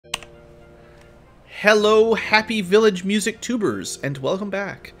Hello, happy village music tubers, and welcome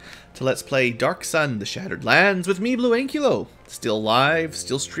back to Let's Play Dark Sun, The Shattered Lands with me, BlueAnkylo. Still live,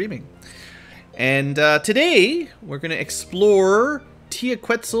 still streaming. And today, we're going to explore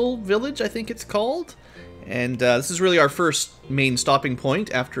Thri-kreen village, I think it's called. And this is really our first main stopping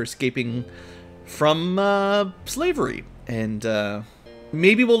point after escaping from slavery. And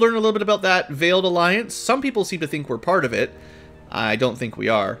maybe we'll learn a little bit about that Veiled Alliance. Some people seem to think we're part of it. I don't think we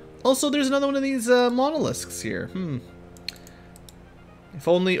are. Also, there's another one of these monolisks here. If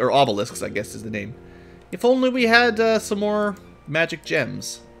only, or obelisks, I guess is the name. If only we had some more magic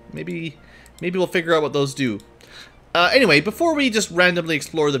gems. Maybe we'll figure out what those do. Anyway, before we just randomly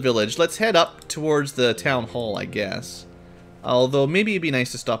explore the village, let's head up towards the town hall, I guess. Although, maybe it'd be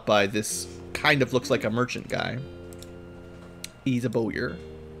nice to stop by this kind of looks like a merchant guy. He's a bowyer.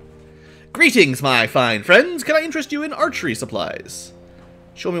 Greetings, my fine friends. Can I interest you in archery supplies?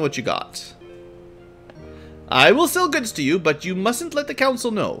 Show me what you got. I will sell goods to you, but you mustn't let the council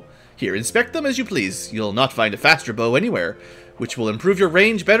know. Here, inspect them as you please. You'll not find a faster bow anywhere, which will improve your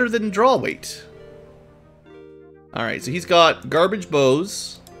range better than draw weight. Alright, so he's got garbage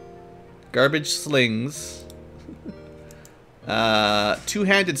bows, garbage slings,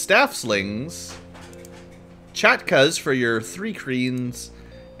 two-handed staff slings, chatkas for your Thri-kreens,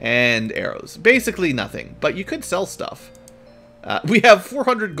 and arrows. Basically nothing, but you could sell stuff. We have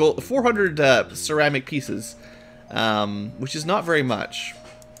 400 ceramic pieces, which is not very much.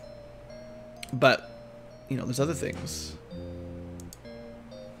 But, you know, there's other things.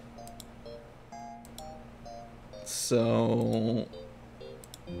 So,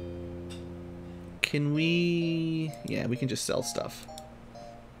 can we... Yeah, we can just sell stuff.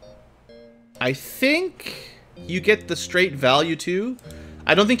 I think you get the straight value too.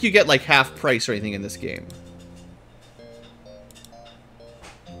 I don't think you get like half price or anything in this game.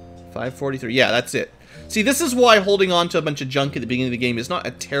 543. Yeah, that's it. See, this is why holding on to a bunch of junk at the beginning of the game is not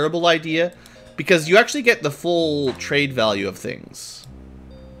a terrible idea, because you actually get the full trade value of things,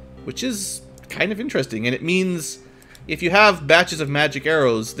 which is kind of interesting, and it means if you have batches of magic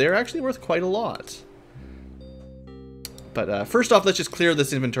arrows, they're actually worth quite a lot. But first off, let's just clear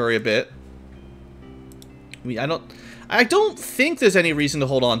this inventory a bit. I don't think there's any reason to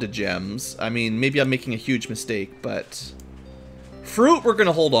hold on to gems. I mean, maybe I'm making a huge mistake, but fruit we're going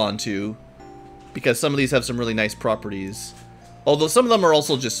to hold on to, because some of these have some really nice properties. Although some of them are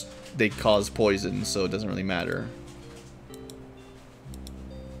also just, they cause poison, so it doesn't really matter.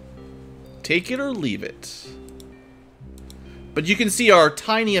 Take it or leave it. But you can see our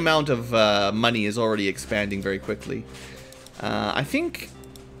tiny amount of money is already expanding very quickly. I think,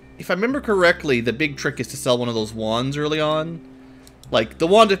 if I remember correctly, the big trick is to sell one of those wands early on. Like, the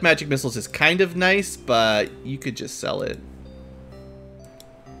wand of magic missiles is kind of nice, but you could just sell it.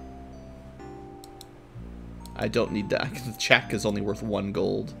 I don't need that, because the check is only worth 1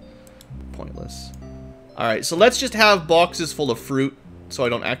 gold. Pointless. Alright, so let's just have boxes full of fruit, so I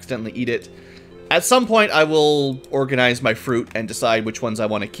don't accidentally eat it. At some point, I will organize my fruit and decide which ones I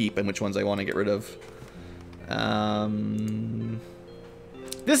want to keep and which ones I want to get rid of.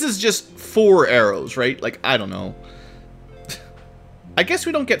 This is just 4 arrows, right? Like, I don't know. I guess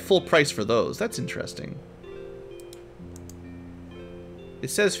we don't get full price for those. That's interesting. It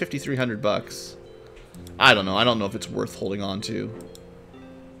says 5,300 bucks. I don't know. I don't know if it's worth holding on to.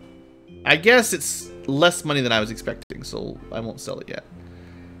 I guess it's less money than I was expecting, so I won't sell it yet.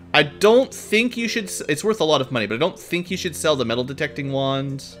 I don't think you should... It's worth a lot of money, but I don't think you should sell the metal detecting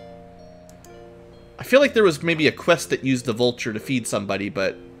wand. I feel like there was maybe a quest that used the vulture to feed somebody,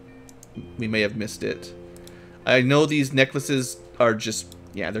 but we may have missed it. I know these necklaces are just...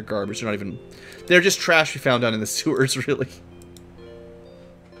 Yeah, they're garbage. They're not even... They're just trash we found down in the sewers, really.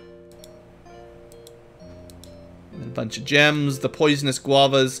 A bunch of gems, the poisonous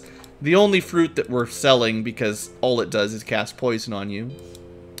guavas, the only fruit that we're selling because all it does is cast poison on you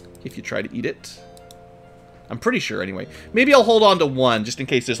if you try to eat it. I'm pretty sure anyway. Maybe I'll hold on to one just in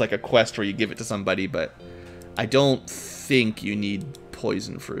case there's like a quest where you give it to somebody, but I don't think you need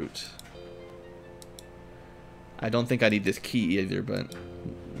poison fruit. I don't think I need this key either, but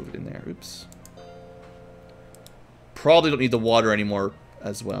move it in there. Oops. Probably don't need the water anymore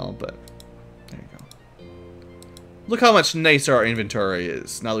as well, but there you go. Look how much nicer our inventory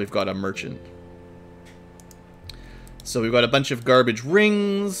is now that we've got a merchant. So we've got a bunch of garbage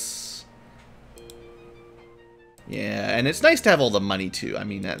rings. Yeah, and it's nice to have all the money too. I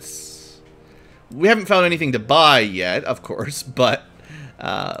mean, that's... We haven't found anything to buy yet, of course, but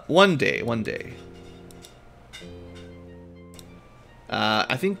one day.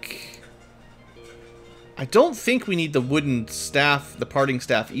 I don't think we need the wooden staff, the parting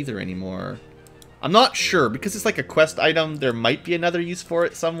staff either anymore. I'm not sure, because it's like a quest item, there might be another use for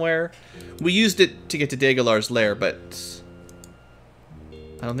it somewhere. We used it to get to Dagalar's lair, but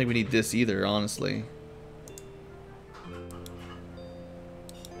I don't think we need this either, honestly.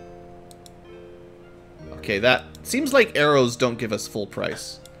 Okay, that seems like arrows don't give us full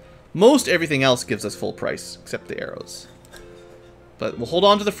price. Most everything else gives us full price, except the arrows. But we'll hold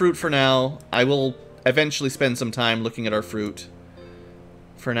on to the fruit for now. I will eventually spend some time looking at our fruit.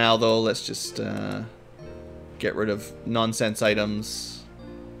 For now, though, let's just get rid of nonsense items.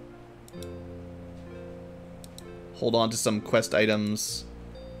 Hold on to some quest items,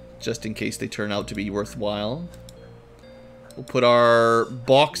 just in case they turn out to be worthwhile. We'll put our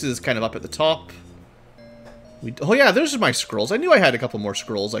boxes kind of up at the top. Oh yeah, those are my scrolls. I knew I had a couple more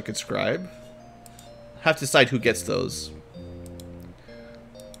scrolls I could scribe. Have to decide who gets those.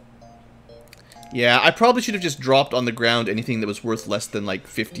 Yeah, I probably should have just dropped on the ground anything that was worth less than like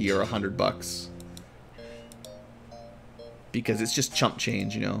 50 or 100 bucks. Because it's just chump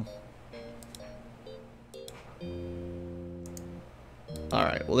change, you know.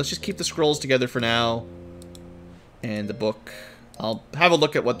 Alright, well let's just keep the scrolls together for now. And the book. I'll have a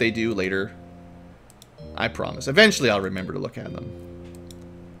look at what they do later. I promise. Eventually I'll remember to look at them.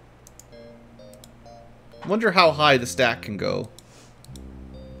 Wonder how high the stack can go.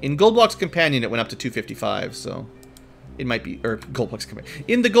 In Goldbox Companion, it went up to 255, so it might be, or Goldbox Companion.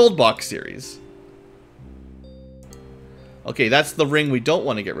 In the Goldbox series. Okay, that's the ring we don't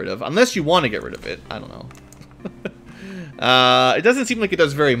want to get rid of, unless you want to get rid of it. I don't know. It doesn't seem like it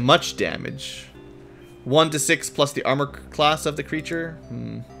does very much damage. 1 to 6 plus the armor class of the creature.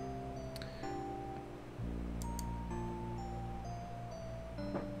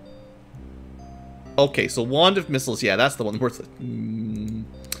 Okay, so Wand of Missiles, yeah, that's the one worth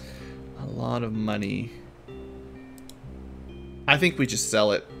a lot of money. I think we just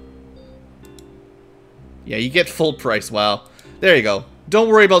sell it. Yeah, you get full price, wow. There you go. Don't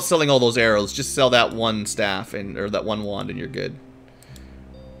worry about selling all those arrows, just sell that one staff, or that one wand and you're good.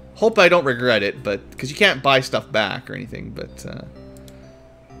 Hope I don't regret it, but because you can't buy stuff back or anything, but I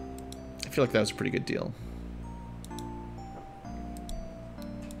feel like that was a pretty good deal.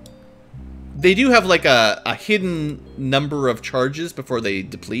 They do have like a hidden number of charges before they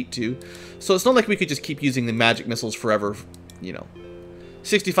deplete too. So it's not like we could just keep using the magic missiles forever, you know.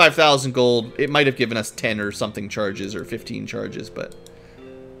 65,000 gold, it might have given us 10 or something charges or 15 charges, but...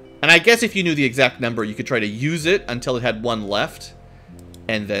 And I guess if you knew the exact number, you could try to use it until it had one left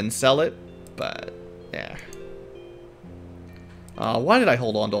and then sell it, but yeah. Why did I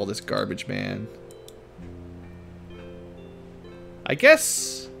hold on to all this garbage, man? I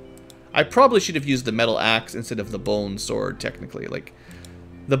guess... I probably should have used the metal axe instead of the bone sword, technically. Like,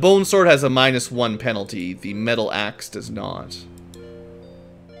 the bone sword has a -1 penalty. The metal axe does not.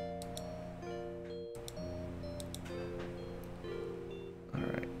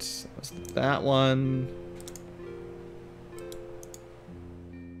 Alright, that was that one.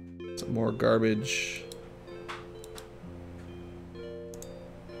 Some more garbage.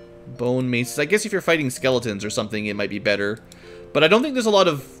 Bone maces. I guess if you're fighting skeletons or something, it might be better. But I don't think there's a lot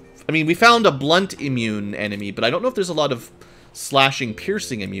of... I mean, we found a blunt immune enemy, but I don't know if there's a lot of slashing,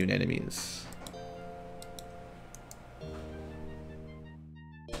 piercing immune enemies.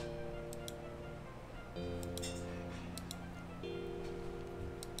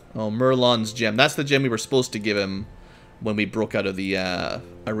 Oh, Merlon's gem. That's the gem we were supposed to give him when we broke out of the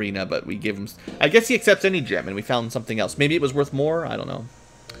arena, but we gave him... I guess he accepts any gem, and we found something else. Maybe it was worth more? I don't know.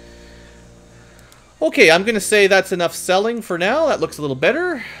 Okay, I'm going to say that's enough selling for now. That looks a little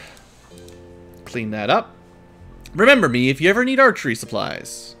better. Clean that up. Remember me if you ever need archery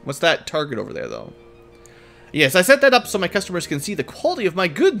supplies. What's that target over there, though? Yes, I set that up so my customers can see the quality of my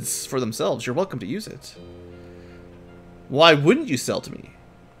goods for themselves. You're welcome to use it. Why wouldn't you sell to me?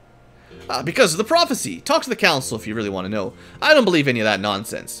 Because of the prophecy. Talk to the council if you really want to know. I don't believe any of that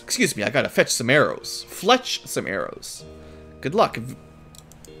nonsense. Excuse me, I gotta fetch some arrows. Fletch some arrows. Good luck.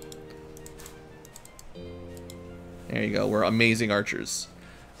 There you go, we're amazing archers.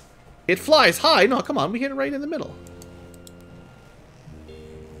 It flies high. No, come on, we hit it right in the middle.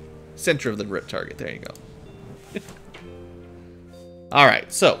 Center of the target. There you go.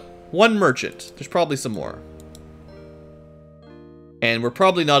 Alright, so, one merchant. There's probably some more. And we're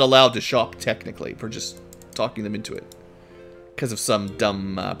probably not allowed to shop technically. We're just talking them into it. Because of some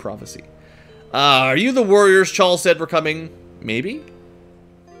dumb prophecy. Are you the warriors Charles said were coming? Maybe?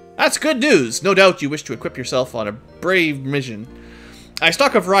 That's good news. No doubt you wish to equip yourself on a brave mission. I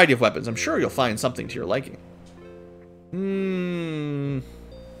stock a variety of weapons. I'm sure you'll find something to your liking.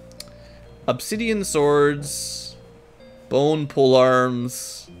 Obsidian swords. Bone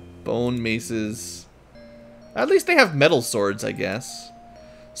polearms. Bone maces. At least they have metal swords, I guess.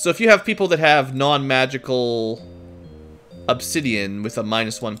 So if you have people that have non-magical obsidian with a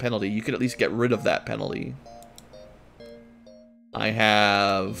 -1 penalty, you could at least get rid of that penalty. I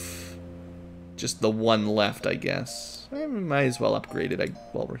have just the one left, I guess. We might as well upgrade it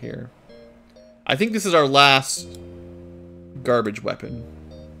while we're here. I think this is our last garbage weapon.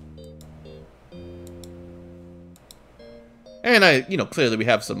 And clearly we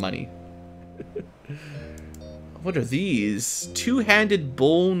have some money. What are these? Two-handed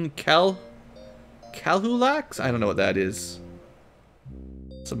bone calhulax? I don't know what that is.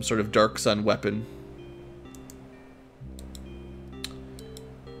 Some sort of Dark Sun weapon.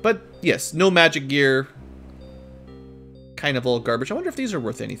 But, yes, no magic gear. Kind of all garbage. I wonder if these are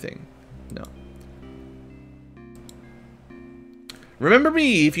worth anything. No. Remember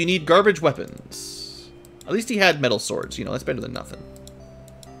me if you need garbage weapons. At least he had metal swords. That's better than nothing.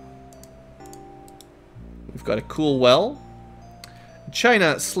 We've got a cool well.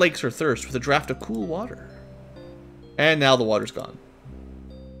 China slakes her thirst with a draft of cool water. And now the water's gone.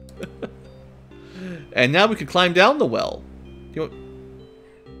 And now we could climb down the well.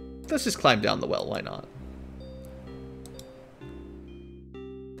 Let's just climb down the well, why not?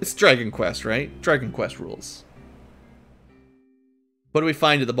 It's Dragon Quest, right? Dragon Quest rules. What do we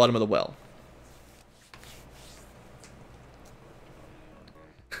find at the bottom of the well?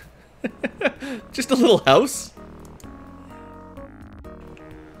 Just a little house?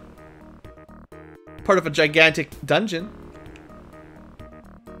 Part of a gigantic dungeon.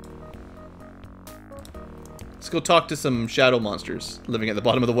 Let's go talk to some shadow monsters living at the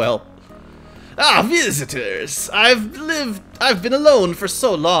bottom of the well. Ah, visitors! I've been alone for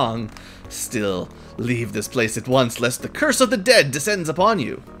so long. Still, leave this place at once, lest the curse of the dead descends upon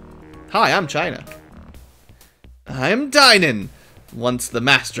you. Hi, I'm China. I'm Dynan, once the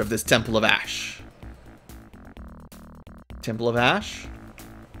master of this Temple of Ash. Temple of Ash?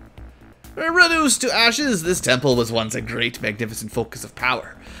 Reduced to ashes, this temple was once a great, magnificent focus of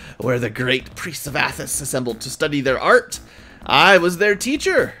power, where the great priests of Athos assembled to study their art. I was their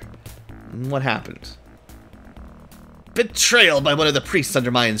teacher. What happened? Betrayal by one of the priests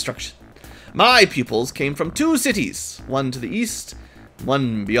under my instruction. My pupils came from 2 cities, one to the east,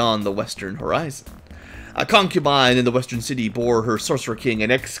 one beyond the western horizon. A concubine in the western city bore her sorcerer king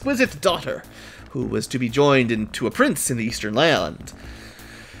an exquisite daughter, who was to be joined into a prince in the eastern land.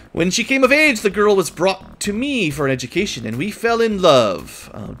 When she came of age, the girl was brought to me for an education, and we fell in love.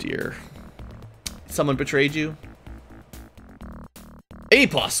 Oh dear. Someone betrayed you?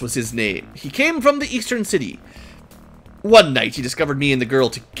 Apos was his name. He came from the eastern city. One night, he discovered me and the girl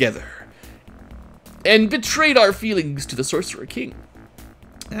together, and betrayed our feelings to the sorcerer king.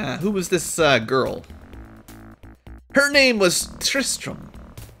 Who was this girl? Her name was Tristram.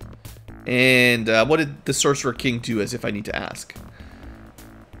 And what did the sorcerer king do, as if I need to ask?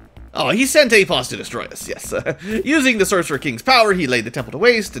 Oh, he sent Apos to destroy us, yes. Using the Sorcerer King's power, he laid the temple to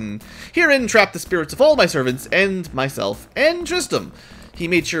waste, and herein trapped the spirits of all my servants, and myself, and Tristram. He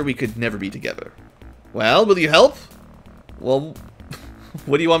made sure we could never be together. Well, will you help? Well,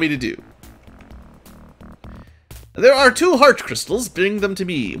 what do you want me to do? There are 2 heart crystals. Bring them to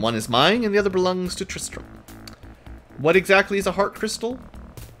me. One is mine, and the other belongs to Tristram. What exactly is a heart crystal?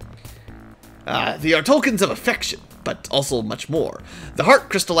 They are tokens of affection, but also much more. The heart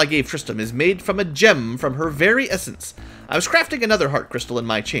crystal I gave Tristram is made from a gem from her very essence. I was crafting another heart crystal in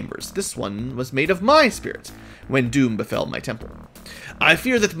my chambers. This one was made of my spirit, when doom befell my temple. I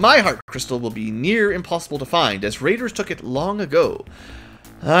fear that my heart crystal will be near impossible to find, as raiders took it long ago.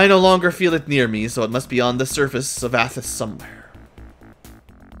 I no longer feel it near me, so it must be on the surface of Athos somewhere.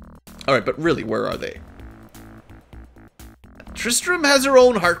 Alright, but really, where are they? Tristram has her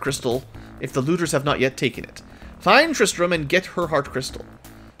own heart crystal, if the looters have not yet taken it. Find Tristram and get her heart crystal.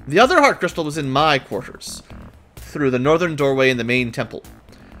 The other heart crystal was in my quarters, through the northern doorway in the main temple.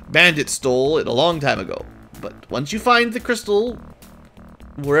 Bandits stole it a long time ago, but once you find the crystal,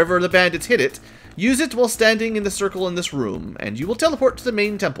 wherever the bandits hid it, use it while standing in the circle in this room, and you will teleport to the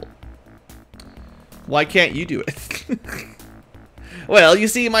main temple. Why can't you do it? Well, you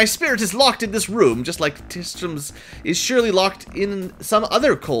see, my spirit is locked in this room, just like Tristram's is surely locked in some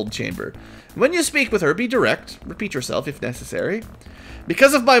other cold chamber. When you speak with her, be direct. Repeat yourself if necessary.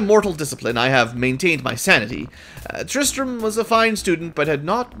 Because of my mortal discipline, I have maintained my sanity. Tristram was a fine student, but had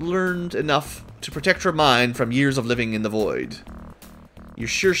not learned enough to protect her mind from years of living in the void. You're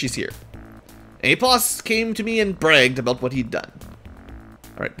sure she's here? Apos came to me and bragged about what he'd done.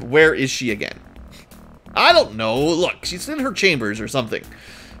 Alright, where is she again? I don't know. Look, she's in her chambers or something.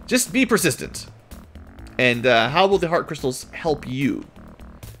 Just be persistent. And how will the heart crystals help you?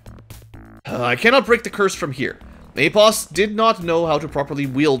 I cannot break the curse from here. Apos did not know how to properly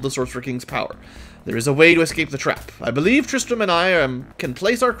wield the Sorcerer King's power. There is a way to escape the trap. I believe Tristram and I can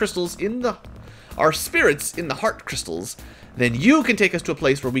place our crystals in our spirits in the heart crystals. Then you can take us to a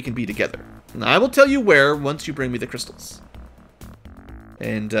place where we can be together. And I will tell you where once you bring me the crystals.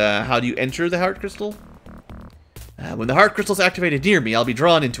 And how do you enter the heart crystal? When the heart crystal is activated near me, I'll be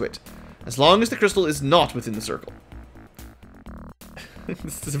drawn into it. As long as the crystal is not within the circle.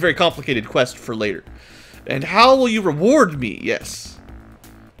 This is a very complicated quest for later. And how will you reward me? Yes.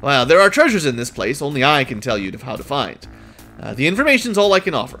 Well, there are treasures in this place. Only I can tell you how to find. The information's all I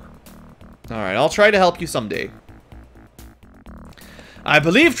can offer. Alright, I'll try to help you someday. I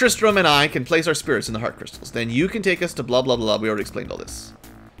believe Tristram and I can place our spirits in the heart crystals. Then you can take us to blah blah blah. We already explained all this.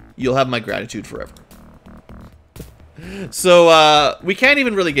 You'll have my gratitude forever. So, we can't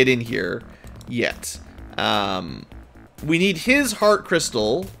even really get in here yet. We need his heart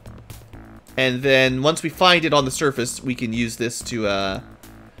crystal. And then once we find it on the surface, we can use this to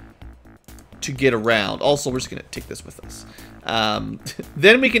get around. Also, we're just going to take this with us.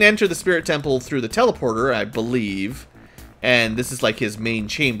 Then we can enter the spirit temple through the teleporter, I believe. And this is like his main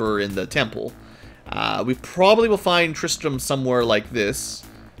chamber in the temple. We probably will find Tristram somewhere like this.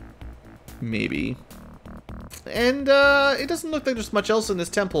 Maybe. And it doesn't look like there's much else in this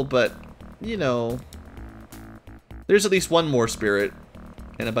temple, but, you know, there's at least one more spirit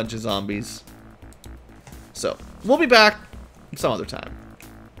and a bunch of zombies. So, we'll be back some other time.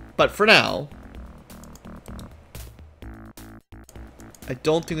 But for now, I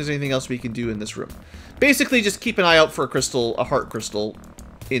don't think there's anything else we can do in this room. Basically, just keep an eye out for a crystal, a heart crystal,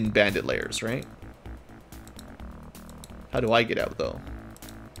 in bandit layers, right? How do I get out, though?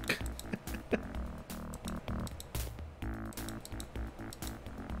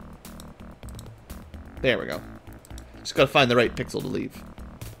 There we go. Just gotta find the right pixel to leave.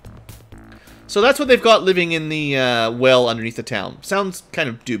 So that's what they've got living in the well underneath the town. Sounds kind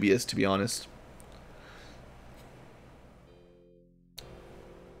of dubious, to be honest.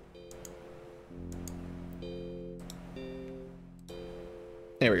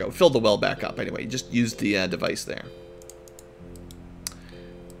 There we go. Filled the well back up anyway. Just use the device there.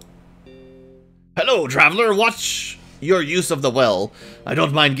 Hello, traveler. Watch your use of the well. I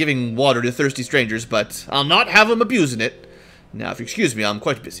don't mind giving water to thirsty strangers, but I'll not have them abusing it. Now, if you excuse me, I'm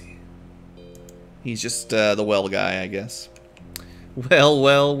quite busy. He's just the well guy, I guess. Well,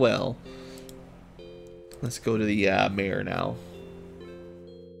 well, well. Let's go to the mayor now.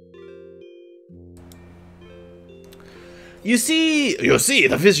 You see,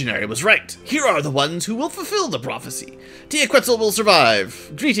 the visionary was right. Here are the ones who will fulfill the prophecy. Tia-Quetzal will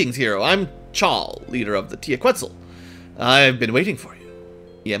survive. Greetings, hero. I'm Chal, leader of the Tia-Quetzal. I've been waiting for you.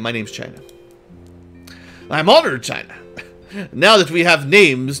 Yeah, my name's China. I'm honored, China. Now that we have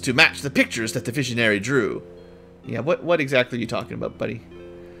names to match the pictures that the visionary drew. Yeah, what exactly are you talking about, buddy?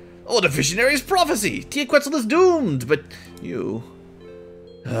 Oh, the visionary's prophecy. Tia-Quetzal is doomed, but you...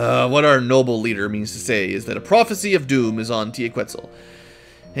 what our noble leader means to say is that a prophecy of doom is on Tia-Quetzal,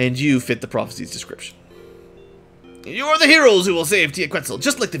 and you fit the prophecy's description. You are the heroes who will save Tia-Quetzal,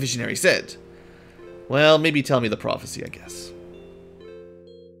 just like the visionary said. Well, maybe tell me the prophecy, I guess.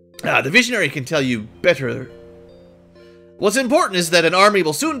 The visionary can tell you better. What's important is that an army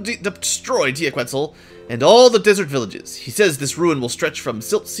will soon destroy Tia-Quetzal and all the desert villages. He says this ruin will stretch from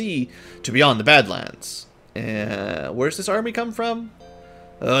Silt Sea to beyond the Badlands. Where's this army come from?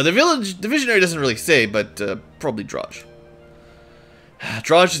 The visionary doesn't really say, but probably Draj.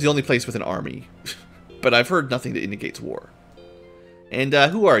 Draj is the only place with an army, but I've heard nothing that indicates war. And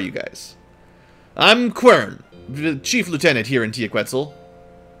who are you guys? I'm Quern, the chief lieutenant here in Tia-Quetzal.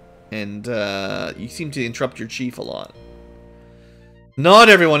 And you seem to interrupt your chief a lot. Not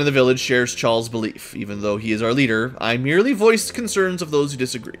everyone in the village shares Chal's belief. Even though he is our leader, I merely voiced concerns of those who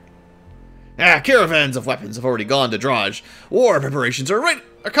disagree. Caravans of weapons have already gone to Draj. War preparations are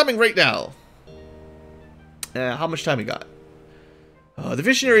coming right now. How much time we got? The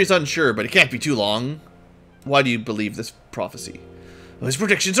visionary is unsure, but it can't be too long. Why do you believe this prophecy? Well, his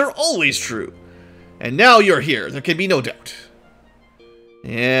predictions are always true. And now you're here, there can be no doubt.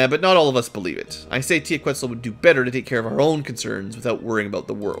 Yeah, but not all of us believe it. I say Tia-Quetzal would do better to take care of our own concerns without worrying about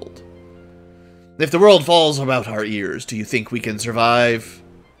the world. If the world falls about our ears, do you think we can survive?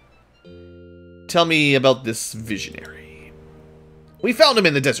 Tell me about this visionary. We found him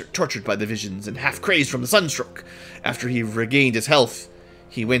in the desert, tortured by the visions and half crazed from the sunstroke. After he regained his health,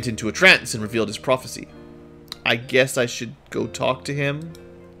 he went into a trance and revealed his prophecy. I guess I should go talk to him?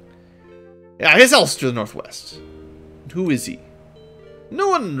 Yeah, his house to the northwest. Who is he? No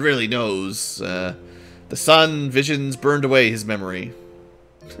one really knows. The sun, visions burned away his memory.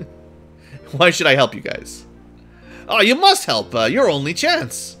 Why should I help you guys? Oh, you must help. Your only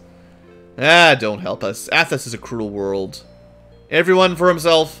chance. Ah, don't help us. Athos is a cruel world. Everyone for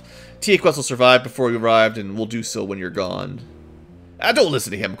himself. T-Quest will survive before you arrived, and will do so when you're gone. Ah, don't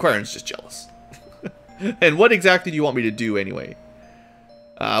listen to him. Quarren's just jealous. And what exactly do you want me to do, anyway?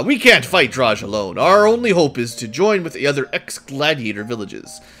 We can't fight Draj alone. Our only hope is to join with the other ex-gladiator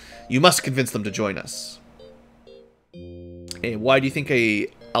villages. You must convince them to join us. Hey, why do you think a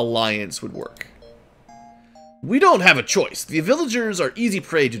alliance would work? We don't have a choice. The villagers are easy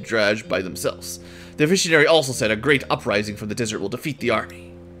prey to Draj by themselves. The visionary also said a great uprising from the desert will defeat the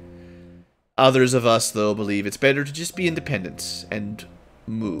army. Others of us, though, believe it's better to just be independent and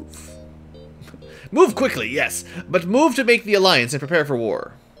move. Move quickly, yes, but move to make the alliance and prepare for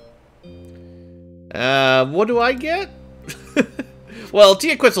war. What do I get? Well,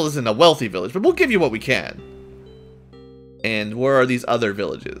 Teoquetzal isn't a wealthy village, but we'll give you what we can. And where are these other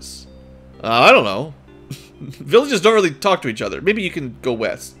villages? I don't know. Villages don't really talk to each other. Maybe you can go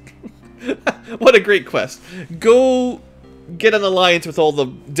west. What a great quest. Go get an alliance with all the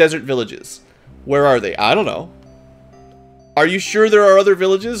desert villages. Where are they? I don't know. Are you sure there are other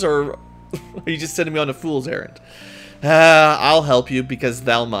villages, or are you just sending me on a fool's errand? I'll help you because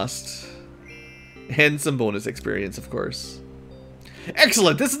thou must. And some bonus experience, of course.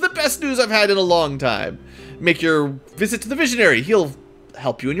 Excellent! This is the best news I've had in a long time. Make your visit to the visionary. He'll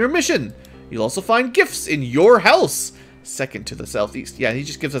help you in your mission. You'll also find gifts in your house. Second to the southeast. Yeah, he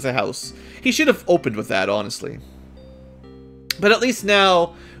just gives us a house. He should have opened with that, honestly. But at least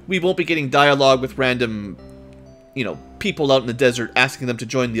now, we won't be getting dialogue with random, you know, people out in the desert asking them to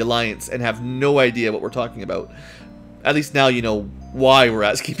join the alliance and have no idea what we're talking about. At least now you know why we're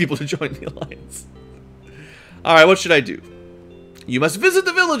asking people to join the alliance. Alright, what should I do? You must visit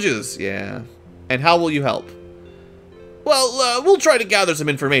the villages. Yeah. And how will you help? Well, we'll try to gather some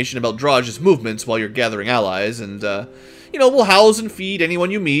information about Draj's movements while you're gathering allies, and, you know, we'll house and feed anyone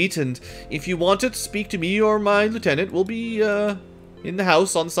you meet, and if you want to speak to me or my lieutenant, we'll be, in the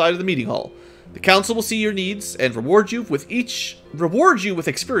house on the side of the meeting hall. The council will see your needs and reward you with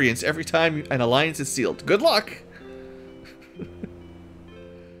experience every time an alliance is sealed. Good luck!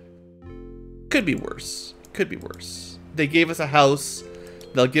 Could be worse. Could be worse. They gave us a house.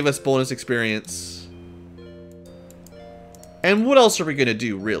 They'll give us bonus experience. And what else are we going to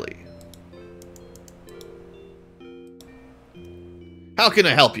do, really? How can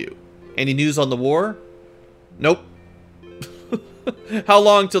I help you? Any news on the war? Nope. How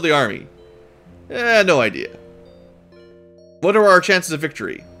long till the army? No idea. What are our chances of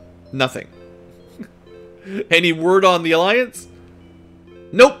victory? Nothing. Any word on the alliance?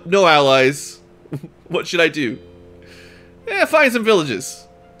 Nope, no allies. What should I do? Find some villages.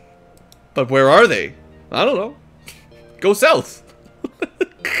 But where are they? I don't know. Go south.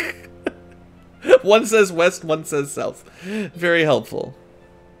 One says west, one says south. Very helpful.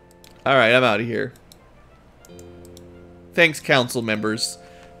 Alright, I'm out of here. Thanks, council members.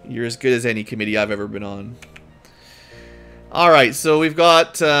 You're as good as any committee I've ever been on. Alright, so we've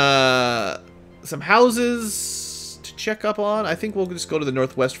got some houses to check up on. I think we'll just go to the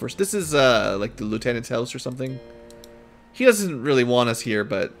northwest first. This is like the lieutenant's house or something. He doesn't really want us here,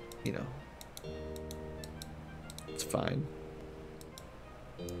 but, you know. It's fine.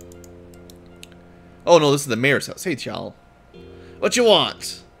 Oh no, this is the mayor's house. Hey, Chal. What you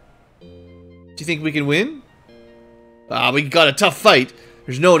want? Do you think we can win? We got a tough fight.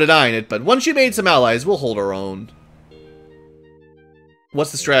 There's no denying it, but once you made some allies, we'll hold our own.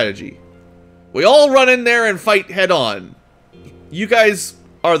 What's the strategy? We all run in there and fight head on. You guys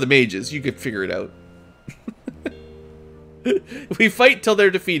are the mages. You could figure it out. We fight till they're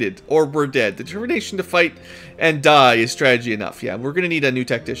defeated, or we're dead. The determination to fight and die is strategy enough. Yeah, we're gonna need a new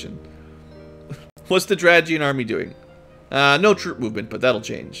tactician. What's the Dragian army doing? No troop movement, but that'll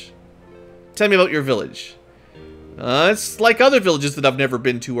change. Tell me about your village. It's like other villages that I've never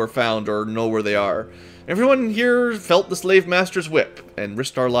been to or found or know where they are. Everyone here felt the slave master's whip and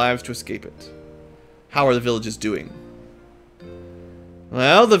risked our lives to escape it. How are the villages doing?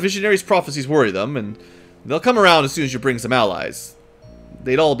 Well, the visionary's prophecies worry them, and they'll come around as soon as you bring some allies.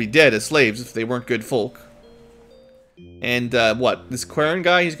 They'd all be dead as slaves if they weren't good folk. And, what? This Quarren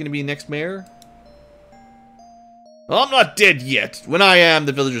guy, he's gonna be next mayor? Well, I'm not dead yet. When I am,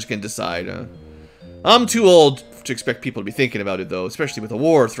 the villagers can decide. I'm too old to expect people to be thinking about it, though, especially with a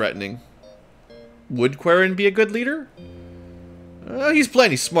war threatening. Would Quarren be a good leader? He's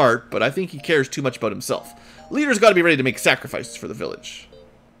plenty smart, but I think he cares too much about himself. Leaders gotta be ready to make sacrifices for the village.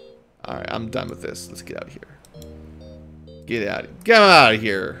 Alright, I'm done with this. Let's get out of here. Get out of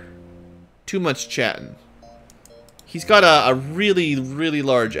here. Too much chatting. He's got a really, really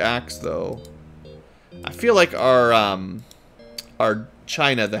large axe, though. I feel like our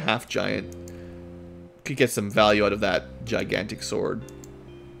China, the half-giant, could get some value out of that gigantic sword.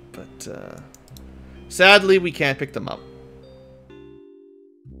 But, sadly, we can't pick them up.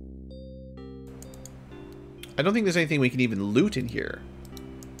 I don't think there's anything we can even loot in here.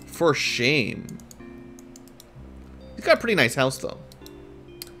 For shame. He's got a pretty nice house, though.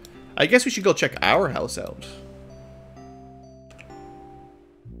 I guess we should go check our house out.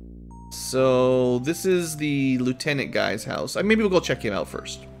 So, this is the lieutenant guy's house. Maybe we'll go check him out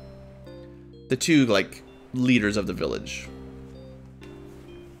first. The two, like, leaders of the village.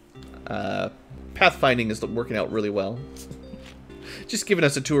 Pathfinding is working out really well. Just giving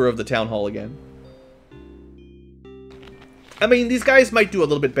us a tour of the town hall again. I mean, these guys might do a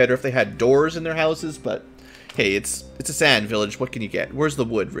little bit better if they had doors in their houses, but hey, it's a sand village. What can you get? Where's the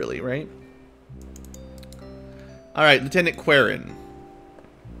wood, really, right? Alright, Lieutenant Thri-kreen.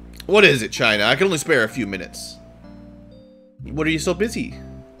 What is it, China? I can only spare a few minutes. What are you so busy?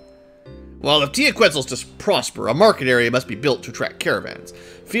 Well, if Thri-kreen's to prosper, a market area must be built to attract caravans.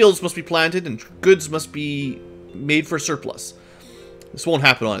 Fields must be planted, and goods must be made for surplus. This won't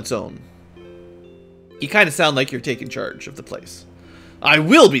happen on its own. You kind of sound like you're taking charge of the place. I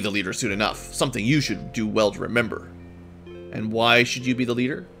will be the leader soon enough. Something you should do well to remember. And why should you be the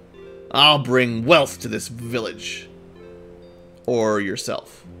leader? I'll bring wealth to this village. Or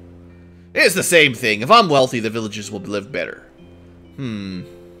yourself. It's the same thing. If I'm wealthy, the villagers will live better.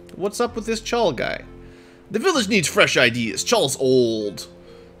 What's up with this Chal guy? The village needs fresh ideas. Chal's old.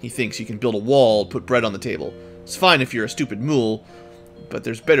 He thinks he can build a wall, put bread on the table. It's fine if you're a stupid mule, but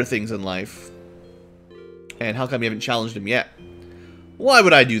there's better things in life. And how come you haven't challenged him yet? Why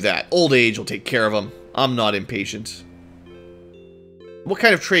would I do that? Old age will take care of him. I'm not impatient. What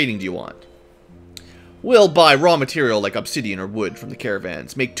kind of trading do you want? We'll buy raw material like obsidian or wood from the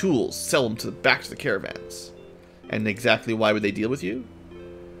caravans. Make tools, sell them back to the caravans. And exactly why would they deal with you?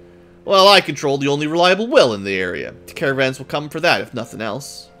 Well, I control the only reliable well in the area. The caravans will come for that, if nothing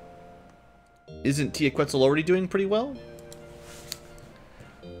else. Isn't Thri-kreen already doing pretty well?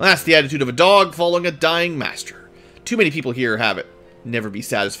 That's the attitude of a dog following a dying master. Too many people here have it. Never be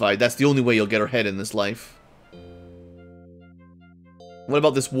satisfied. That's the only way you'll get ahead in this life. What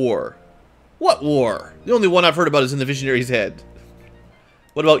about this war? What war? The only one I've heard about is in the visionary's head.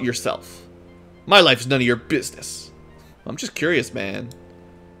 What about yourself? My life is none of your business. I'm just curious, man.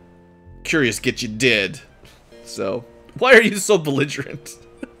 Curious gets you dead. So, why are you so belligerent?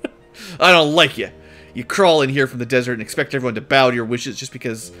 I don't like you. You crawl in here from the desert and expect everyone to bow to your wishes just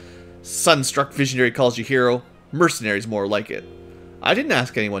because Sunstruck Visionary calls you hero. Mercenaries more like it. I didn't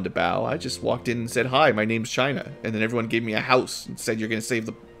ask anyone to bow. I just walked in and said, hi, my name's China. And then everyone gave me a house and said, you're going to save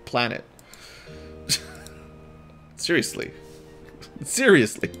the planet. Seriously.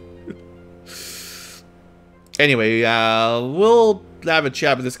 Seriously. Anyway, we'll have a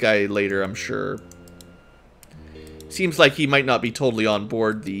chat with this guy later, I'm sure. Seems like he might not be totally on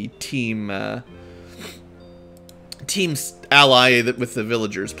board the team's ally with the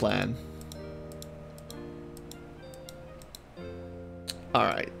villagers plan.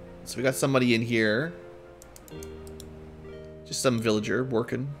 Alright, so we got somebody in here. Just some villager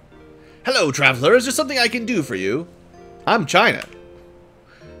working. Hello, traveler. Is there something I can do for you? I'm China.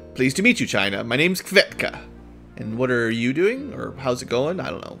 Pleased to meet you, China. My name's Kvetka. And what are you doing? Or how's it going?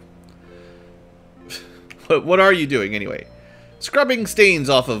 I don't know. What are you doing, anyway? Scrubbing stains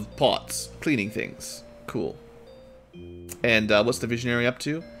off of pots. Cleaning things. Cool. And what's the visionary up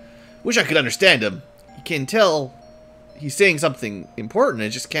to? Wish I could understand him. You can tell he's saying something important. I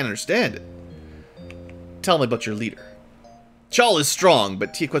just can't understand it. Tell me about your leader. Chal is strong,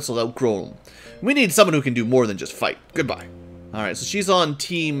 but Thri-kreen will outgrow him. We need someone who can do more than just fight. Goodbye. Alright, so she's on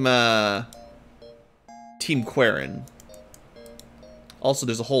Team Thri-kreen. Also,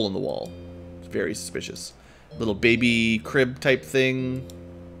 there's a hole in the wall. It's very suspicious. Little baby crib type thing.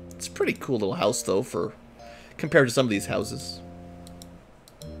 It's a pretty cool little house, though, compared to some of these houses.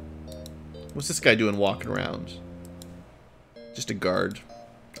 What's this guy doing walking around? Just a guard.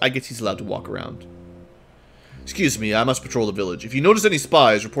 I guess he's allowed to walk around. Excuse me, I must patrol the village. If you notice any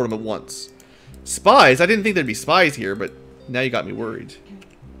spies, report them at once. Spies? I didn't think there'd be spies here, but now you got me worried.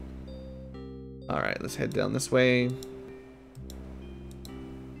 Alright, let's head down this way.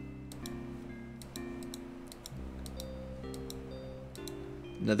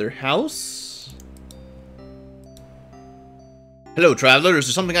 Another house. Hello, traveler. Is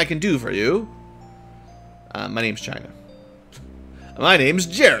there something I can do for you? My name's China. My name's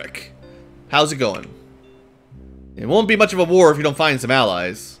Jarek. How's it going? It won't be much of a war if you don't find some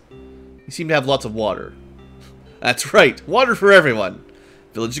allies. You seem to have lots of water. That's right. Water for everyone.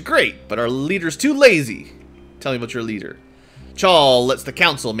 Village is great, but our leader's too lazy. Tell me about your leader. Chal lets the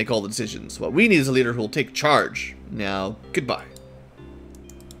council make all the decisions. What we need is a leader who will take charge. Now, goodbye.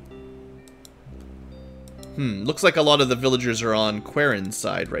 Looks like a lot of the villagers are on Quarren's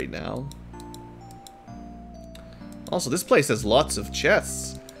side right now. Also, this place has lots of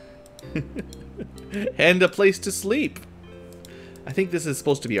chests. And a place to sleep. I think this is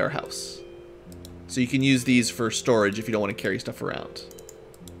supposed to be our house. So you can use these for storage if you don't want to carry stuff around.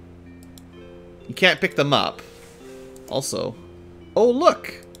 You can't pick them up. Also, oh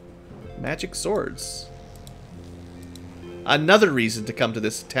look! Magic swords. Another reason to come to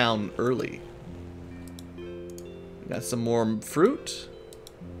this town early. Got some more fruit.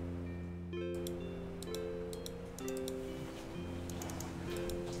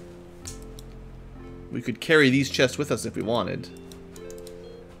 We could carry these chests with us if we wanted.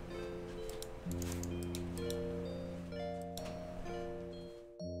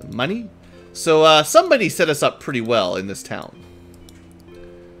 Money? So, somebody set us up pretty well in this town.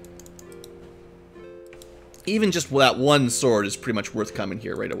 Even just that one sword is pretty much worth coming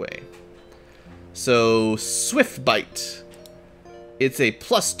here right away. So, Swift Bite. It's a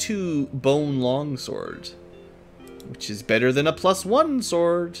 +2 bone longsword, which is better than a +1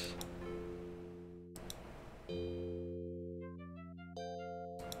 sword.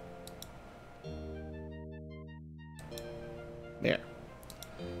 There.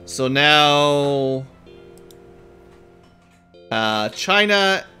 So now,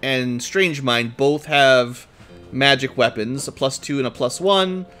 China and Strange Mind both have magic weapons, a +2 and a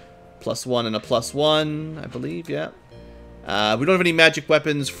 +1, +1 and a +1, I believe, yeah. We don't have any magic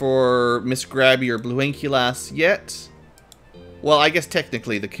weapons for Miss Grabby or BlueAnkylo yet. Well, I guess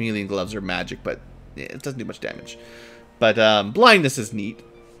technically the chameleon gloves are magic, but it doesn't do much damage. But blindness is neat.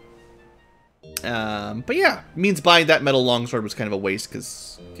 But yeah, means buying that metal longsword was kind of a waste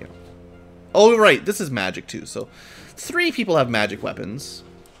because, you know. Oh, right, this is magic too. So 3 people have magic weapons.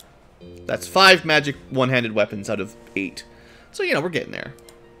 That's 5 magic one-handed weapons out of 8. So, you know, we're getting there.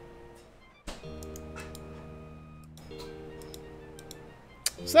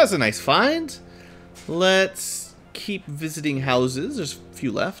 So that's a nice find. Let's keep visiting houses. There's a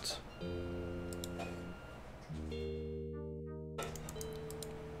few left.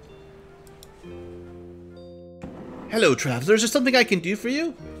 Hello, traveler. Is there something I can do for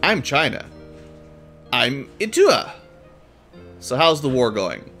you? I'm China. I'm Itua. So how's the war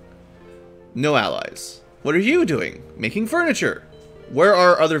going? No allies. What are you doing? Making furniture. Where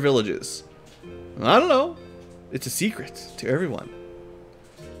are other villages? I don't know. It's a secret to everyone.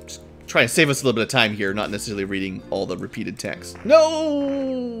 Just trying to save us a little bit of time here, not necessarily reading all the repeated text.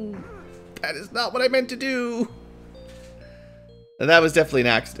 No! That is not what I meant to do. And that was definitely an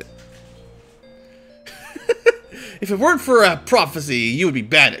accident. If it weren't for a prophecy, you would be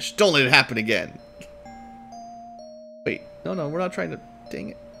banished. Don't let it happen again. Wait, no, we're not trying to... Dang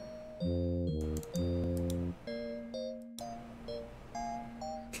it.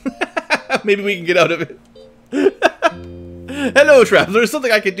 Maybe we can get out of it. Hello, traveler.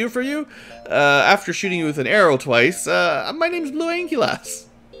 Something I can do for you? After shooting you with an arrow twice, my name's BlueAnkylo.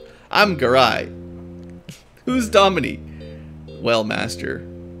 I'm Garai. Who's Domini? Well, master.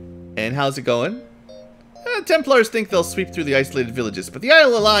 And how's it going? Templars think they'll sweep through the isolated villages, but the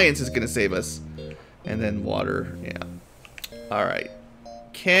Isle Alliance is going to save us. And then water, yeah. Alright.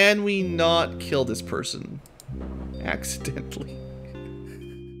 Can we not kill this person accidentally?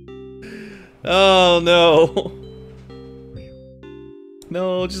 Oh, no.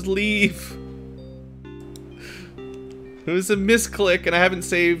 No, just leave. It was a misclick, and I haven't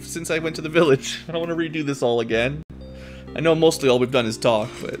saved since I went to the village. I don't want to redo this all again. I know mostly all we've done is talk,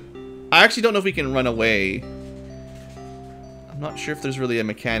 but... I actually don't know if we can run away. I'm not sure if there's really a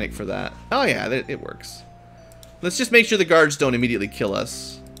mechanic for that. Oh yeah, it works. Let's just make sure the guards don't immediately kill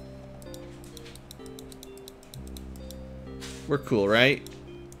us. We're cool, right?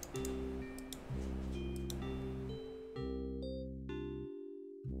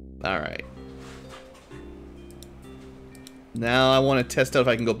 Alright. Now I want to test out if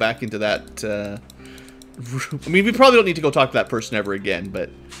I can go back into that room. I mean, we probably don't need to go talk to that person ever again, but...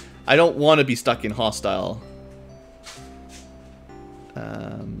 I don't want to be stuck in hostile.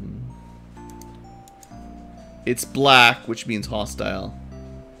 It's black, which means hostile.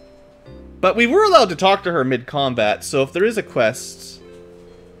 But we were allowed to talk to her mid-combat, so if there is a quest...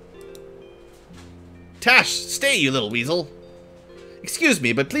 Tash, stay, you little weasel. Excuse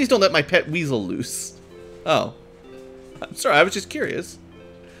me, but please don't let my pet weasel loose. Oh. I'm sorry, I was just curious.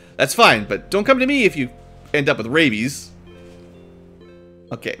 That's fine, but don't come to me if you end up with rabies.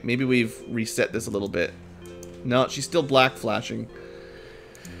 Okay, maybe we've reset this a little bit. No, she's still black flashing.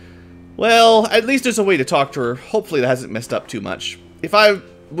 Well, at least there's a way to talk to her. Hopefully that hasn't messed up too much. If I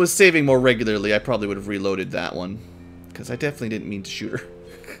was saving more regularly, I probably would have reloaded that one. Because I definitely didn't mean to shoot her.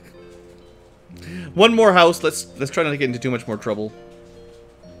 One more house. Let's try not to get into too much more trouble.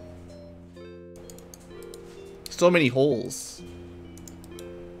 So many holes.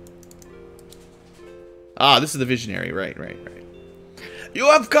 Ah, this is the visionary. Right. You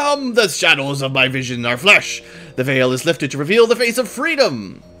have come! The shadows of my vision are flesh. The veil is lifted to reveal the face of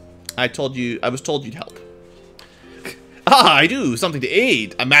freedom. I was told you'd help. Ah, I do. Something to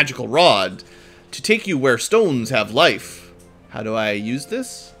aid. A magical rod. To take you where stones have life. How do I use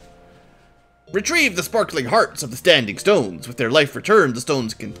this? Retrieve the sparkling hearts of the standing stones. With their life returned, the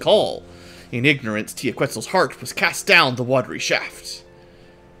stones can call. In ignorance, Teoquetzal's heart was cast down the watery shaft.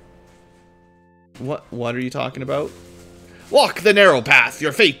 What are you talking about? Walk the narrow path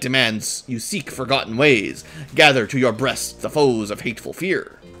your fate demands. You seek forgotten ways. Gather to your breast the foes of hateful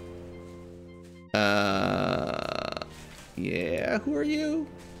fear. Yeah, who are you?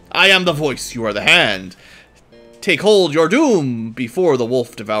 I am the voice, you are the hand. Take hold your doom before the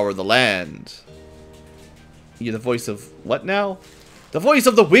wolf devour the land. You're the voice of what now? The voice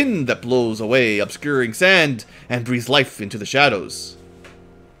of the wind that blows away obscuring sand and breathes life into the shadows.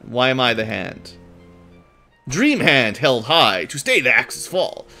 Why am I the hand? Dream hand held high to stay the axe's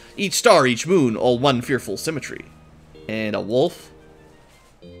fall. Each star, each moon, all one fearful symmetry. And a wolf?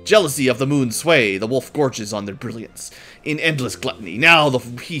 Jealousy of the moon's sway, the wolf gorges on their brilliance. In endless gluttony, now the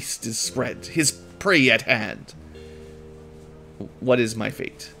feast is spread, his prey at hand. What is my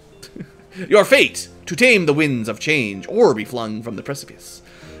fate? Your fate! To tame the winds of change, or be flung from the precipice.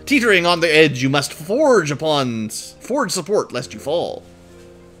 Teetering on the edge, you must forge support lest you fall.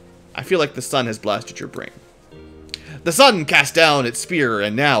 I feel like the sun has blasted your brain. The sun cast down its spear,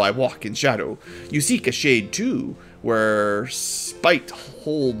 and now I walk in shadow. You seek a shade too, where spite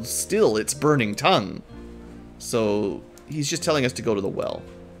holds still its burning tongue. So, he's just telling us to go to the well.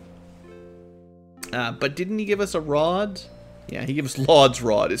 But didn't he give us a rod? Yeah, he gives Lloyd's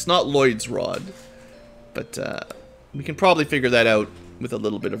rod. It's not Lloyd's rod. But we can probably figure that out with a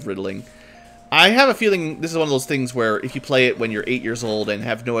little bit of riddling. I have a feeling this is one of those things where if you play it when you're 8 years old and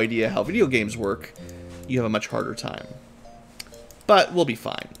have no idea how video games work, you have a much harder time. But we'll be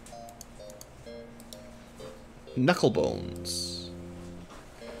fine. Knuckle bones.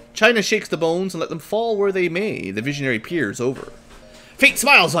 China shakes the bones and let them fall where they may. The visionary peers over. Fate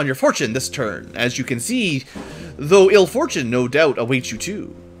smiles on your fortune this turn. As you can see, though ill fortune no doubt awaits you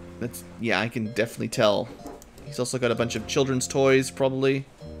too. Yeah, I can definitely tell. He's also got a bunch of children's toys, probably.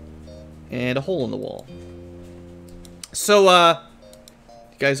 And a hole in the wall. So,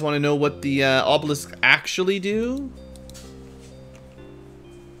 you guys want to know what the obelisks actually do?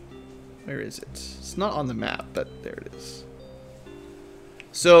 Where is it? It's not on the map, but there it is.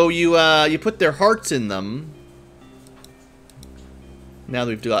 So you put their hearts in them. Now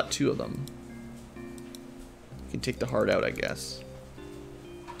that we've got 2 of them. You can take the heart out, I guess.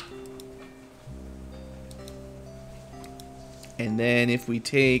 And then if we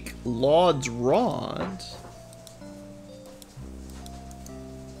take Laud's rod,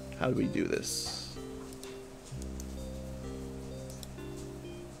 how do we do this?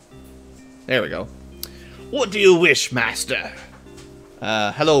 There we go. What do you wish, master?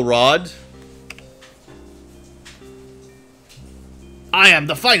 Hello, Rod. I am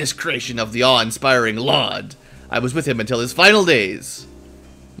the finest creation of the awe-inspiring Laud. I was with him until his final days.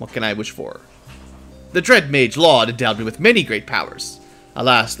 What can I wish for? The dread mage Laud endowed me with many great powers.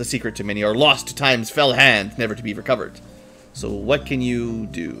 Alas, the secret to many are lost to time's fell hand, never to be recovered. So what can you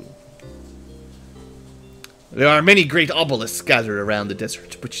do? There are many great obelisks scattered around the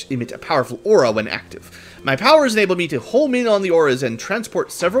desert, which emit a powerful aura when active. My powers enable me to home in on the auras and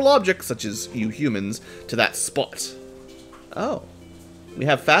transport several objects, such as you humans, to that spot. Oh. We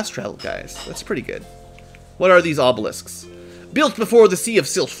have fast travel, guys. That's pretty good. What are these obelisks? Built before the sea of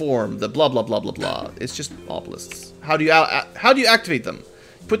silt formed, the blah blah blah blah blah. It's just obelisks. How do you activate them?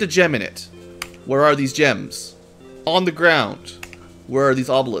 Put the gem in it. Where are these gems? On the ground. Where are these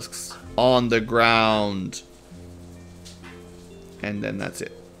obelisks? On the ground. And then that's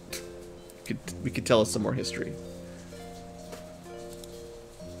it. We could tell us some more history.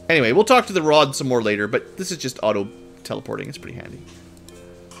 Anyway, we'll talk to the rod some more later, but this is just auto teleporting. It's pretty handy.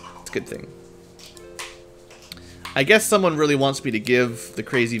 It's a good thing. I guess someone really wants me to give the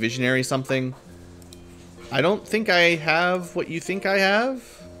crazy visionary something. I don't think I have what you think I have.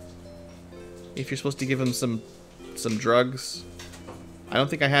 If you're supposed to give him some drugs. I don't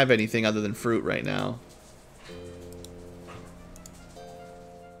think I have anything other than fruit right now.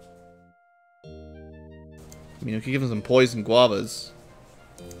 I mean, we could give him some poison guavas.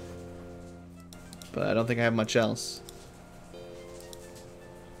 But I don't think I have much else.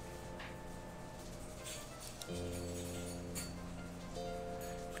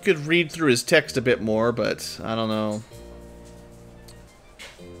 We could read through his text a bit more, but I don't know.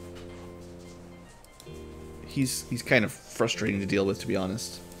 He's kind of frustrating to deal with, to be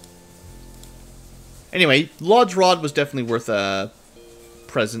honest. Anyway, Lodge Rod was definitely worth a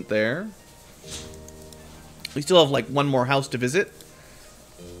present there. We still have like one more house to visit.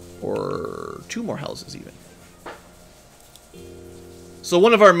 Or 2 more houses even. So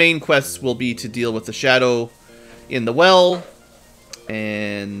one of our main quests will be to deal with the shadow in the well.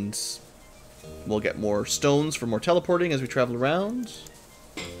 And we'll get more stones for more teleporting as we travel around.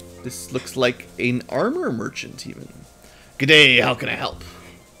 This looks like an armor merchant even. G'day, how can I help?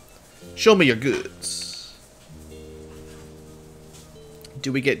 Show me your goods.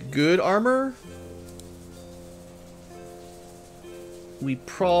 Do we get good armor? We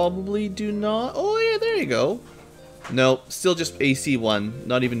probably do not. Oh yeah, there you go. No, still just AC1.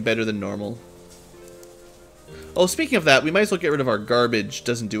 Not even better than normal. Oh, speaking of that, we might as well get rid of our garbage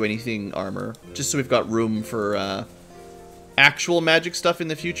doesn't do anything armor. Just so we've got room for actual magic stuff in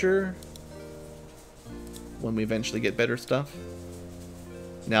the future. When we eventually get better stuff.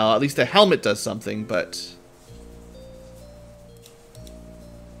 Now, at least a helmet does something, but...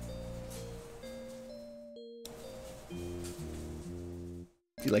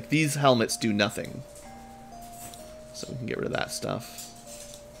 like, these helmets do nothing. So we can get rid of that stuff.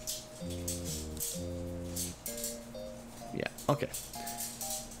 Yeah, okay.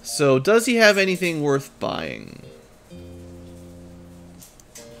 So, does he have anything worth buying?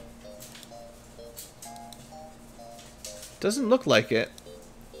 Doesn't look like it.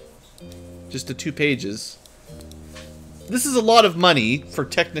 Just the 2 pages. This is a lot of money for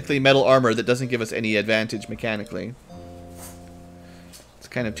technically metal armor that doesn't give us any advantage mechanically. It's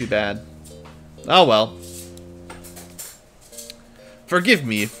kind of too bad. Oh well. Forgive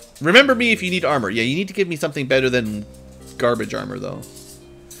me. Remember me if you need armor. Yeah, you need to give me something better than garbage armor, though.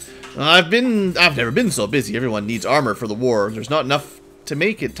 I've never been so busy. Everyone needs armor for the war. There's not enough to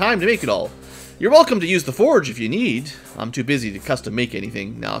make it. Time to make it all. You're welcome to use the forge if you need. I'm too busy to custom make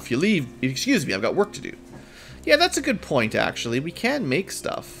anything. Now, if you leave, excuse me, I've got work to do. Yeah, that's a good point, actually. We can make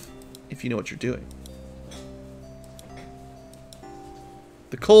stuff if you know what you're doing.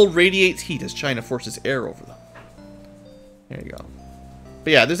 The cold radiates heat as China forces air over them. There you go.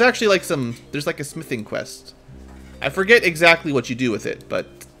 But yeah, there's actually like there's like a smithing quest. I forget exactly what you do with it, but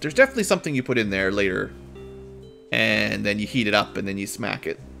there's definitely something you put in there later. And then you heat it up and then you smack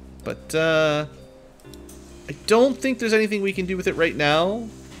it. But, I don't think there's anything we can do with it right now.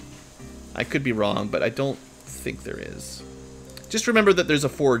 I could be wrong, but I don't think there is. Just remember that there's a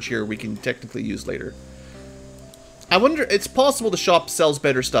forge here we can technically use later. I wonder, it's possible the shop sells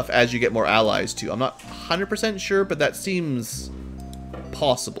better stuff as you get more allies too. I'm not 100% sure, but that seems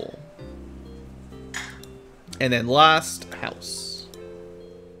possible. And then last house.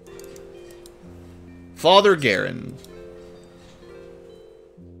 Father Garin.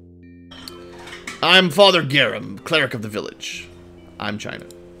 I'm Father Garum, cleric of the village. I'm China.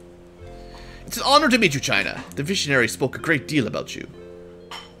 It's an honor to meet you, China. The visionary spoke a great deal about you.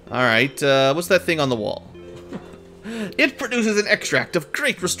 Alright, what's that thing on the wall? It produces an extract of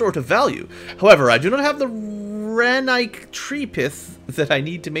great restorative value. However, I do not have the ranite tree pith that I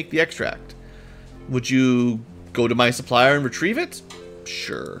need to make the extract. Would you go to my supplier and retrieve it?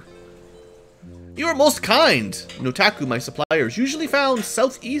 Sure. You are most kind. Notaku, my supplier, is usually found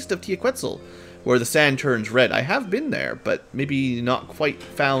southeast of Teoquetzal, where the sand turns red. I have been there, but maybe not quite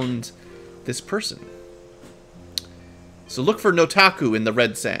found this person. So look for Notaku in the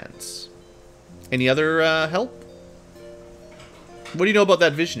red sands. Any other help? What do you know about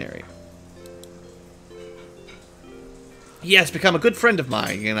that visionary? He has become a good friend of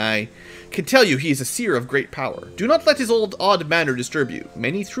mine, and I can tell you he is a seer of great power. Do not let his old odd manner disturb you.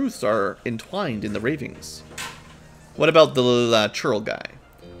 Many truths are entwined in the ravings. What about the churl guy?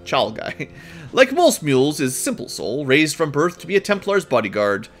 Chal guy. Like most mules, is simple soul, raised from birth to be a Templar's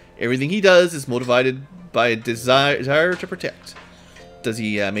bodyguard. Everything he does is motivated by a desire to protect. Does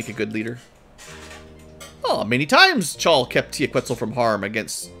he make a good leader? Oh, many times Chal kept Teoquetzal from harm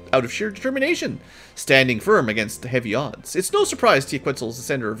out of sheer determination, standing firm against the heavy odds. It's no surprise Teoquetzal is the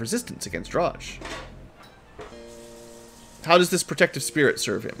center of resistance against Raj. How does this protective spirit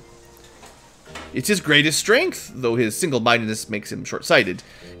serve him? It's his greatest strength, though his single-mindedness makes him short-sighted.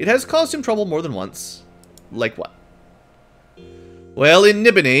 It has caused him trouble more than once. Like what? Well, in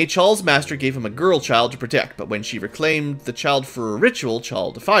Nibene, Chal's master gave him a girl child to protect, but when she reclaimed the child for a ritual,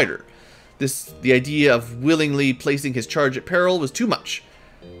 Chal defied her. The idea of willingly placing his charge at peril was too much.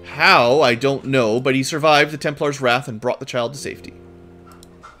 How, I don't know, but he survived the Templar's wrath and brought the child to safety.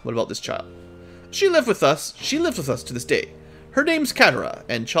 What about this child? She lived with us. She lives with us to this day. Her name's Katara,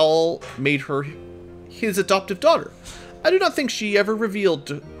 and Chal made her his adoptive daughter. I don't think he ever revealed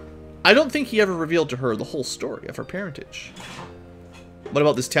to her the whole story of her parentage. What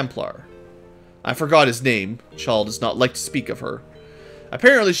about this Templar? I forgot his name. Chal does not like to speak of her.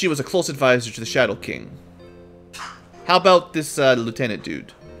 Apparently she was a close advisor to the Shadow King. How about this lieutenant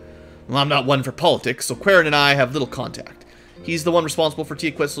dude? Well, I'm not one for politics, so Quarren and I have little contact. He's the one responsible for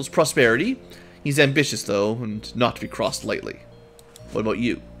Teoquetzal's prosperity. He's ambitious, though, and not to be crossed lightly. What about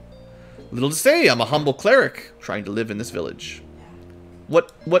you? Little to say, I'm a humble cleric, trying to live in this village.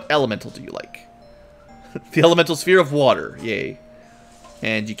 What elemental do you like? The elemental sphere of water, yay.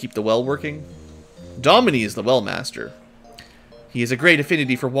 And you keep the well working? Domini is the well master. He has a great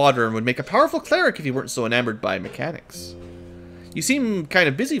affinity for water and would make a powerful cleric if he weren't so enamored by mechanics. You seem kind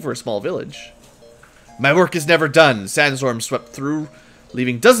of busy for a small village. My work is never done. Sandstorms swept through,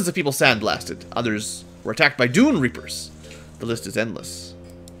 leaving dozens of people sandblasted. Others were attacked by dune reapers. The list is endless.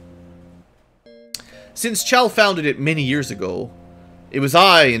 Since Chal founded it many years ago, it was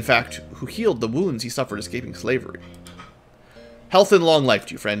I, in fact, who healed the wounds he suffered escaping slavery. Health and long life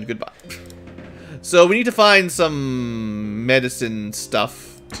to you, friend. Goodbye. So we need to find some medicine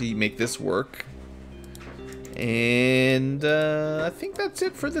stuff to make this work. And I think that's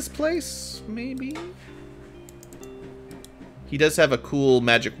it for this place, maybe? He does have a cool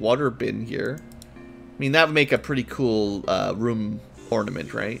magic water bin here. I mean, that would make a pretty cool room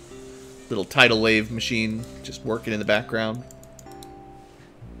ornament, right? Little tidal wave machine just working in the background.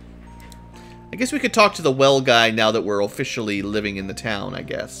 I guess we could talk to the well guy now that we're officially living in the town, I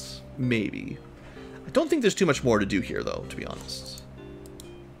guess. Maybe. I don't think there's too much more to do here, though, to be honest.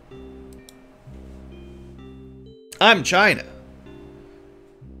 I'm China.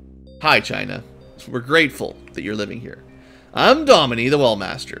 Hi, China. We're grateful that you're living here. I'm Domini, the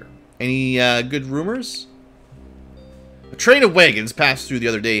Wellmaster. Any good rumors? A train of wagons passed through the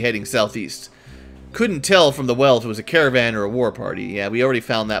other day heading southeast. Couldn't tell from the well if it was a caravan or a war party. Yeah, we already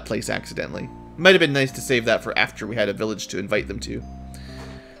found that place accidentally. Might have been nice to save that for after we had a village to invite them to.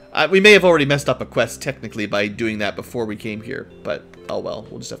 We may have already messed up a quest technically by doing that before we came here, but oh well,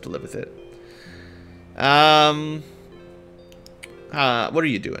 we'll just have to live with it. What are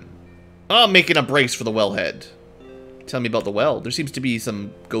you doing? Oh, I'm making a brace for the wellhead. Tell me about the well. There seems to be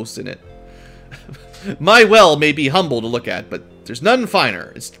some ghosts in it. My well may be humble to look at, but there's none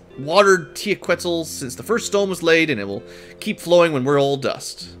finer. It's watered Teoquetzal since the first stone was laid, and it will keep flowing when we're all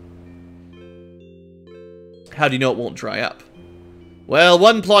dust. How do you know it won't dry up? Well,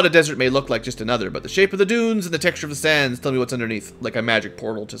 one plot of desert may look like just another, but the shape of the dunes and the texture of the sands tell me what's underneath, like a magic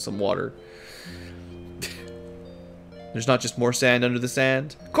portal to some water. There's not just more sand under the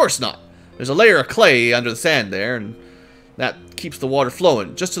sand? Of course not. There's a layer of clay under the sand there, and that keeps the water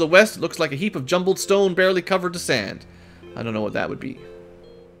flowing. Just to the west, it looks like a heap of jumbled stone barely covered to sand. I don't know what that would be.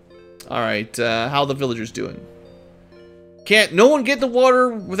 Alright, how are the villagers doing? Can't no one get the water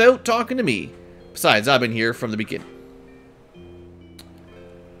without talking to me. Besides, I've been here from the beginning.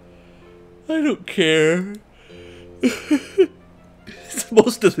 I don't care.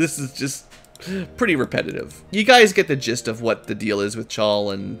 Most of this is just pretty repetitive. You guys get the gist of what the deal is with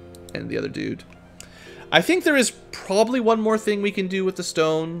Chal and the other dude. I think there is probably one more thing we can do with the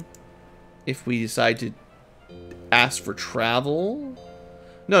stone if we decide to ask for travel.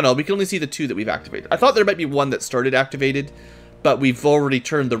 No, we can only see the two that we've activated. I thought there might be one that started activated, but we've already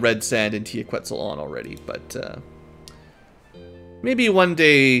turned the red sand and Teoquetzal on already. But maybe one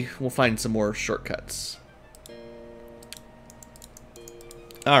day we'll find some more shortcuts.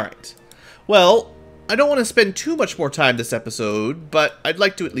 Alright. Well, I don't want to spend too much more time this episode, but I'd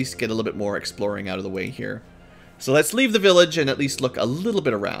like to at least get a little bit more exploring out of the way here. So let's leave the village and at least look a little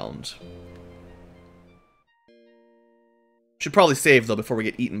bit around. Should probably save, though, before we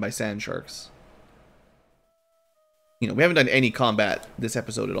get eaten by sand sharks. You know, we haven't done any combat this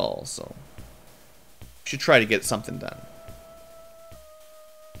episode at all, so should try to get something done.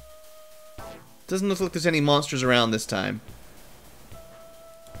 Doesn't look like there's any monsters around this time.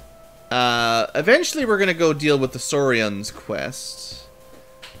 Eventually we're going to go deal with the Saurion's quest.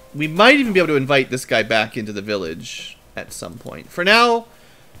 We might even be able to invite this guy back into the village at some point. For now,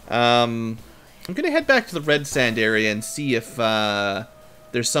 I'm going to head back to the red sand area and see if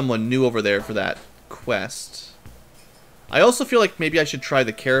there's someone new over there for that quest. I also feel like maybe I should try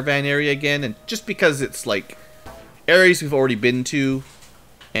the caravan area again, and just because it's like areas we've already been to,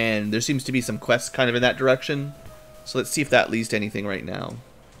 and there seems to be some quests kind of in that direction. So let's see if that leads to anything right now.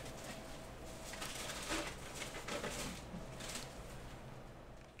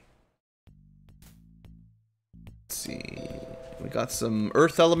 got some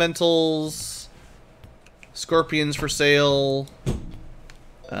earth elementals, scorpions for sale,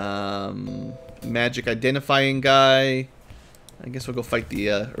 magic identifying guy. I guess we'll go fight the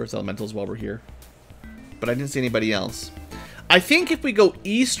earth elementals while we're here. But I didn't see anybody else. I think if we go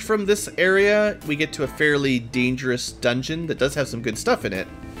east from this area, we get to a fairly dangerous dungeon that does have some good stuff in it.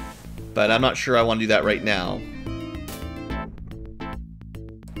 But I'm not sure I want to do that right now.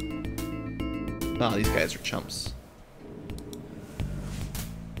 Oh, these guys are chumps.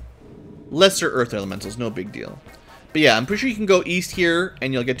 Lesser earth elementals, no big deal. But yeah, I'm pretty sure you can go east here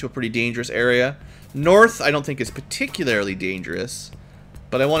and you'll get to a pretty dangerous area. North, I don't think is particularly dangerous.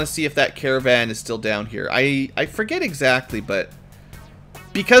 But I want to see if that caravan is still down here. I forget exactly, but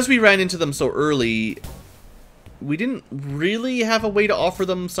because we ran into them so early, we didn't really have a way to offer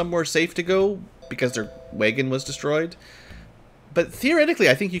them somewhere safe to go because their wagon was destroyed. But theoretically,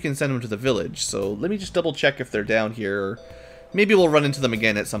 I think you can send them to the village. So let me just double check if they're down here. Maybe we'll run into them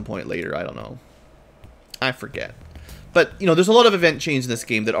again at some point later. I don't know. I forget. But, you know, there's a lot of event chains in this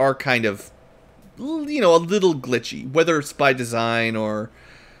game that are kind of, you know, a little glitchy. Whether it's by design or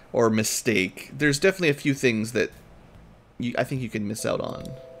mistake. There's definitely a few things that I think you can miss out on.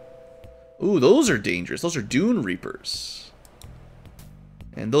 Ooh, those are dangerous. Those are Dune Reapers.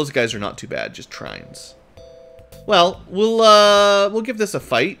 And those guys are not too bad, just trines. Well, we'll give this a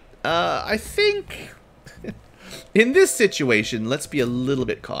fight. I think in this situation, let's be a little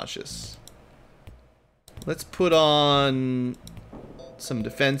bit cautious. Let's put on some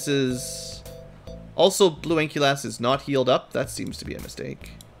defenses. Also, BlueAnkylo is not healed up. That seems to be a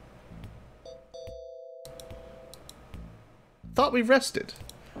mistake. Thought we rested.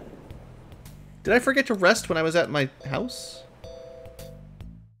 Did I forget to rest when I was at my house?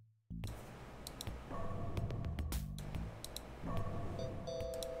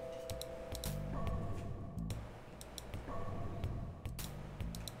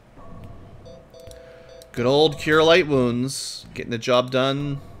 Good old Cure Light Wounds. Getting the job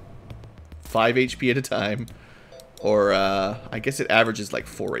done 5 HP at a time. Or, I guess it averages like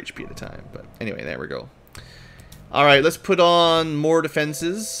 4 HP at a time. But anyway, there we go. Alright, let's put on more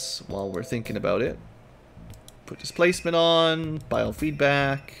defenses while we're thinking about it. Put displacement on,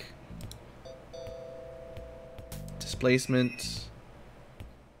 biofeedback. Displacement.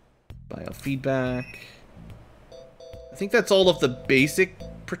 Biofeedback. I think that's all of the basic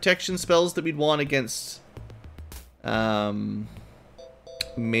protection spells that we'd want against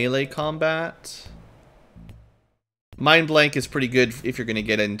melee combat. Mind Blank is pretty good if you're going to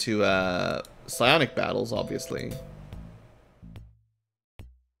get into psionic battles, obviously.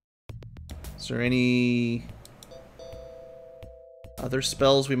 Is there any other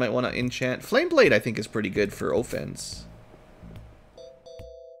spells we might want to enchant? Flame Blade, I think, is pretty good for offense.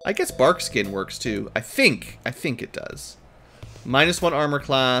 I guess Bark Skin works too. I think it does. -1 armor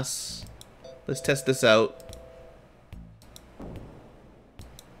class. Let's test this out.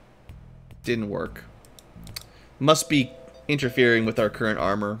 Didn't work. Must be interfering with our current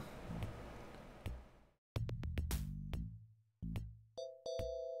armor.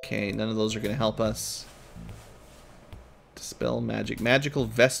 Okay, none of those are going to help us. Dispel magic. Magical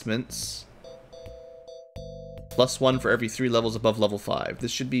vestments. +1 for every 3 levels above level 5.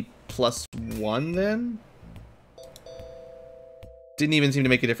 This should be +1 then? Didn't even seem to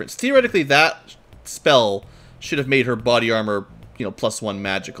make a difference. Theoretically, that spell should have made her body armor, you know, +1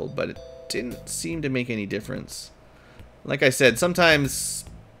 magical, but it didn't seem to make any difference. Like I said, sometimes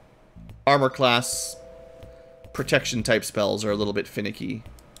armor class protection type spells are a little bit finicky.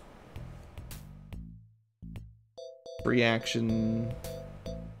 Free action.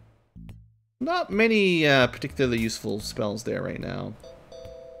 Not many particularly useful spells there right now.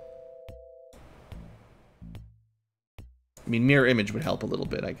 I mean, Mirror Image would help a little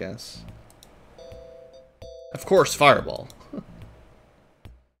bit, I guess. Of course, Fireball.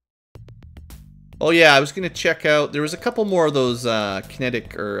 Oh yeah, I was going to check out... There was a couple more of those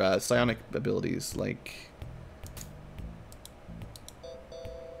kinetic or psionic abilities, like...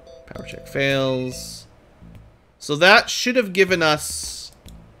 Power check fails. So that should have given us...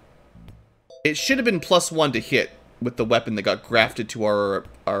 It should have been +1 to hit with the weapon that got grafted to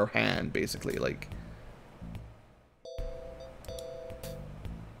our hand, basically, like...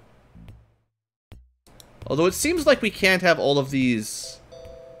 Although it seems like we can't have all of these...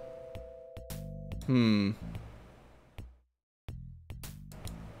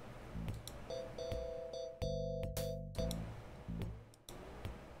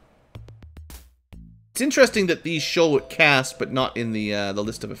 It's interesting that these show it cast, but not in the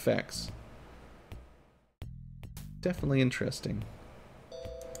list of effects. Definitely interesting.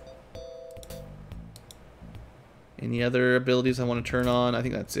 Any other abilities I want to turn on? I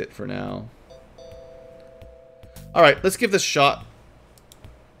think that's it for now. Alright, let's give this a shot.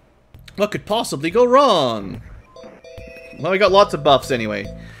 What could possibly go wrong? Well, we got lots of buffs anyway.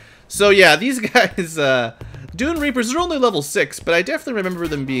 So yeah, these guys, Dune Reapers are only level 6, but I definitely remember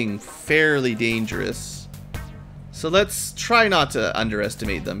them being fairly dangerous. So let's try not to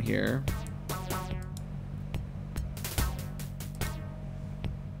underestimate them here.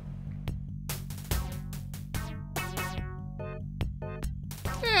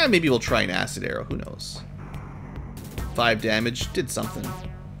 Maybe we'll try an acid arrow, who knows. 5 damage, did something.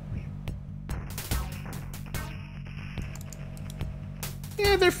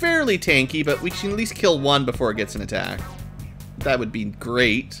 Yeah, they're fairly tanky, but we can at least kill one before it gets an attack. That would be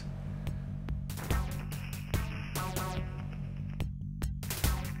great.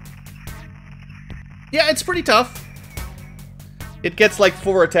 Yeah, it's pretty tough. It gets like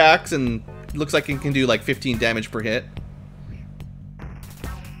 4 attacks and looks like it can do like 15 damage per hit.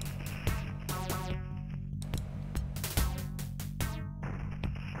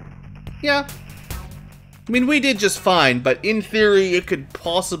 Yeah. I mean, we did just fine, but in theory, it could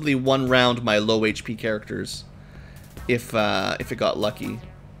possibly one-round my low HP characters if it got lucky.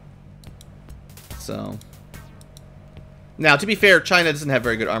 So. Now, to be fair, China doesn't have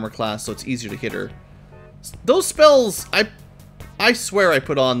very good armor class, so it's easier to hit her. Those spells, I swear I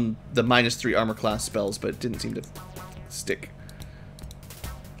put on the -3 armor class spells, but it didn't seem to stick.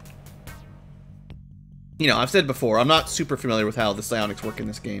 You know, I've said before, I'm not super familiar with how the psionics work in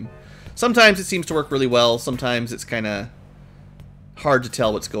this game. Sometimes it seems to work really well, sometimes it's kind of hard to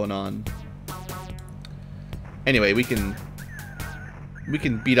tell what's going on. Anyway, we can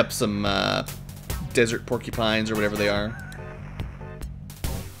beat up some desert porcupines or whatever they are.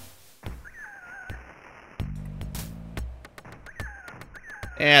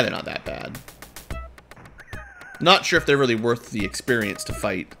 Eh, they're not that bad. Not sure if they're really worth the experience to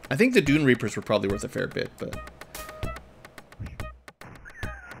fight. I think the Dune Reapers were probably worth a fair bit, but...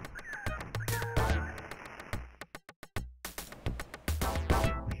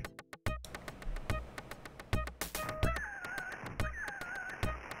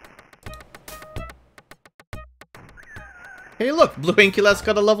 Hey, look, BlueAnkylo's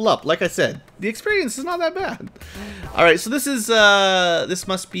got to level up. Like I said, the experience is not that bad. All right, so this is this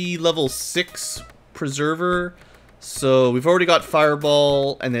must be level 6 Preserver. So we've already got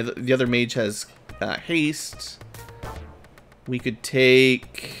Fireball, and the other mage has Haste. We could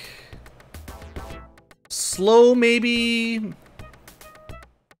take Slow, maybe.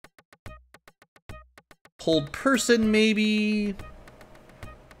 Hold Person, maybe.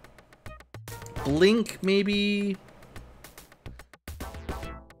 Blink, maybe.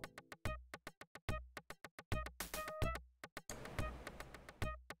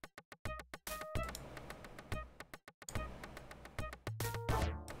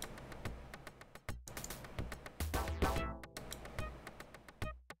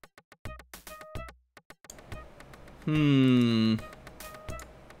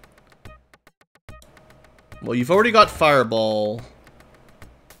 Well, you've already got Fireball.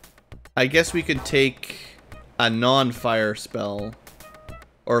 I guess we could take a non-fire spell.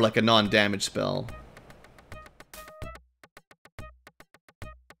 Or like a non-damage spell.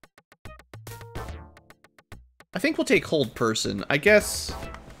 I think we'll take Hold Person. I guess...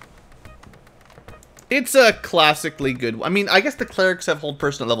 It's a classically good... I mean, I guess the clerics have Hold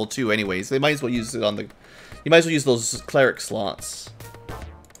Person at level 2 anyways. They might as well use it on the... You might as well use those cleric slots.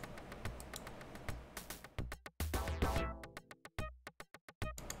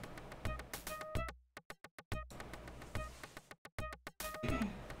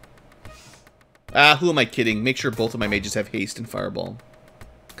 Who am I kidding? Make sure both of my mages have Haste and Fireball.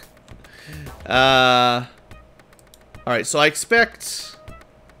 Alright, so I expect...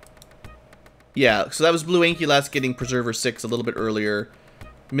 Yeah, so that was BlueAnkylo getting Preserver 6 a little bit earlier.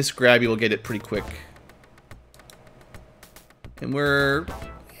 Miss Grabby will get it pretty quick. And we're...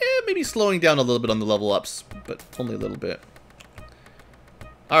 maybe slowing down a little bit on the level ups, but only a little bit.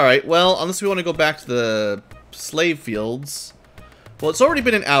 Alright, well, unless we want to go back to the slave fields... Well, it's already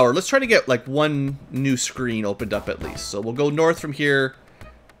been an hour. Let's try to get, like, one new screen opened up at least. So we'll go north from here,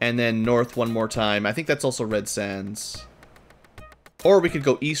 and then north one more time. I think that's also Red Sands. Or we could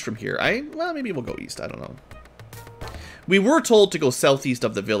go east from here. Well, maybe we'll go east. I don't know. We were told to go southeast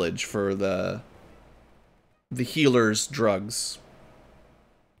of the village for the healer's drugs.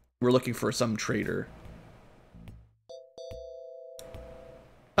 We're looking for some trader.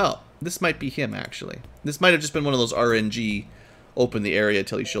 Oh, this might be him, actually. This might have just been one of those RNG... open the area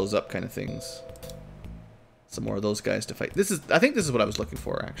till he shows up kind of things. Some more of those guys to fight. I think this is what I was looking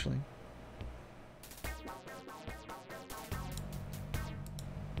for, actually.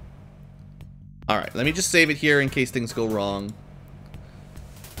 Alright, let me just save it here in case things go wrong.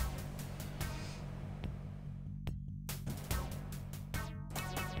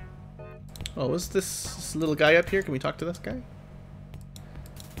 Oh, is this little guy up here? Can we talk to this guy?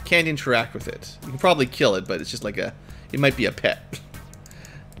 Can't interact with it. You can probably kill it, but it's just like a... It might be a pet.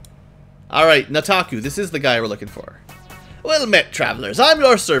 Alright, Nataku, this is the guy we're looking for. Well met, travelers. I'm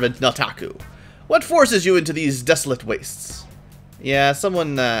your servant, Nataku. What forces you into these desolate wastes? Yeah,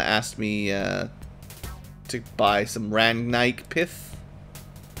 someone asked me to buy some Rangnike pith.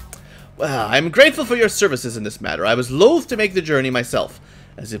 Well, I'm grateful for your services in this matter. I was loath to make the journey myself,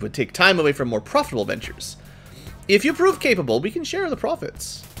 as it would take time away from more profitable ventures. If you prove capable, we can share the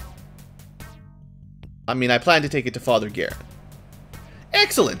profits. I mean, I plan to take it to Father Garen.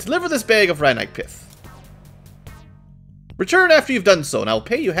 Excellent! Deliver this bag of Rangnike pith. Return after you've done so, and I'll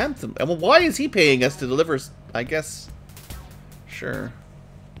pay you handsomely. Well, why is he paying us to deliver, I guess? Sure.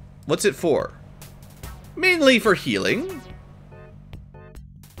 What's it for? Mainly for healing.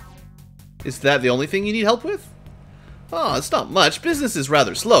 Is that the only thing you need help with? Oh, it's not much. Business is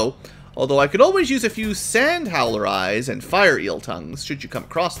rather slow. Although I could always use a few sand howler eyes and fire eel tongues should you come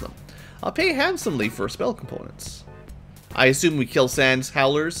across them. I'll pay handsomely for spell components. I assume we kill sand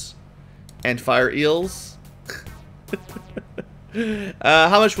howlers and fire eels.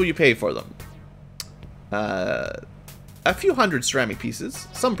 How much will you pay for them? A few hundred ceramic pieces.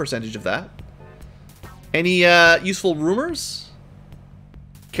 Some percentage of that. Any useful rumors?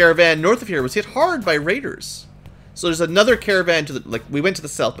 Caravan north of here was hit hard by raiders. So there's another caravan to the... Like, we went to the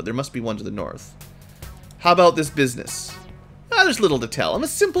south, but there must be one to the north. How about this business? Ah, there's little to tell. I'm a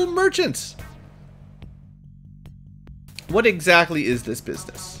simple merchant. What exactly is this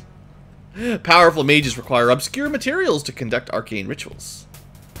business? Powerful mages require obscure materials to conduct arcane rituals.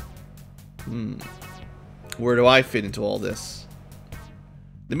 Where do I fit into all this?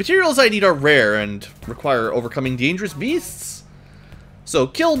 The materials I need are rare and require overcoming dangerous beasts. So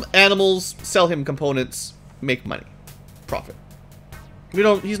kill animals, sell him components, make money, profit. We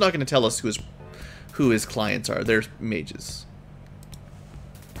don't. He's not going to tell us who his clients are. They're mages.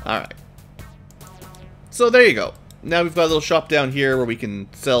 All right. So there you go. Now we've got a little shop down here where we can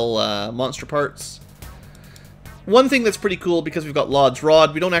sell monster parts. One thing that's pretty cool, because we've got Lod's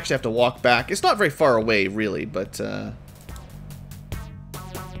Rod, we don't actually have to walk back. It's not very far away, really, but,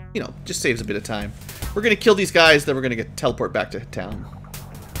 you know, just saves a bit of time. We're going to kill these guys, then we're going to teleport back to town.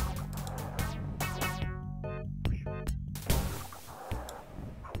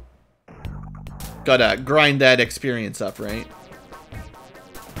 Gotta grind that experience up, right?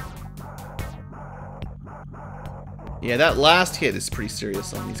 Yeah, that last hit is pretty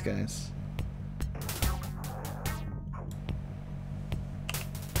serious on these guys.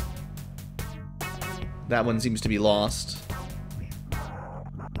 That one seems to be lost.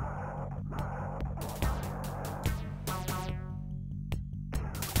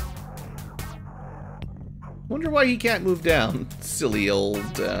 Wonder why he can't move down. Silly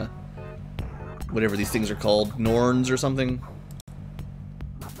old, whatever these things are called. Norns or something.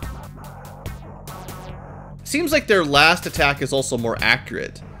 Seems like their last attack is also more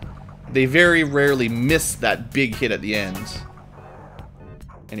accurate. They very rarely miss that big hit at the end.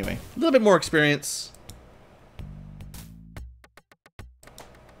 Anyway, a little bit more experience.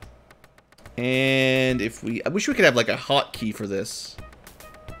 And if we... I wish we could have like a hotkey for this.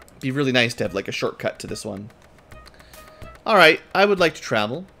 It'd be really nice to have like a shortcut to this one. Alright, I would like to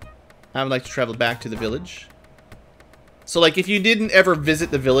travel. I would like to travel back to the village. So like if you didn't ever visit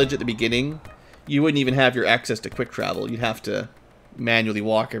the village at the beginning, you wouldn't even have your access to quick travel. You'd have to manually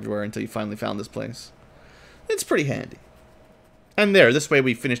walk everywhere until you finally found this place. It's pretty handy. And there, this way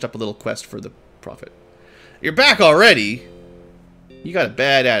we finished up a little quest for the prophet. You're back already? You got a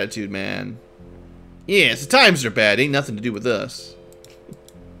bad attitude, man. Yes, the times are bad. Ain't nothing to do with us.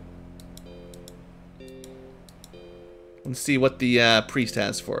 Let's see what the priest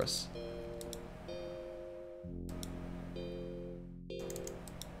has for us.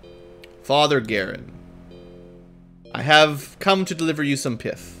 Father Garen, I have come to deliver you some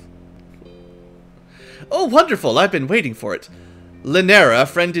pith. Oh, wonderful! I've been waiting for it. Linera, a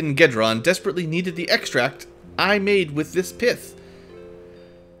friend in Gedron, desperately needed the extract I made with this pith.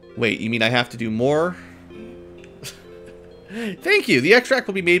 Wait, you mean I have to do more? Thank you. The extract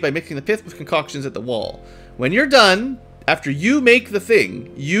will be made by mixing the pith with concoctions at the wall. When you're done, after you make the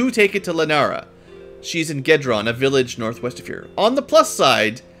thing, you take it to Linera. She's in Gedron, a village northwest of here. On the plus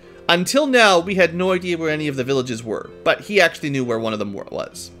side, until now, we had no idea where any of the villages were, but he actually knew where one of them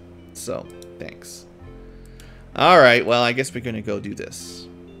was. So, thanks. Alright, well, I guess we're going to go do this.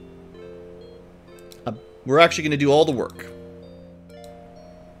 We're actually going to do all the work.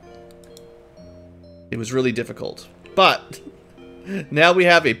 It was really difficult. But now we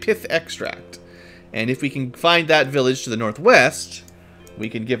have a pith extract. And if we can find that village to the northwest, we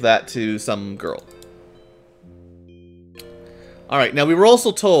can give that to some girl. Alright, now we were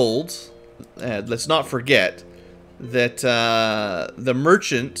also told, let's not forget, that the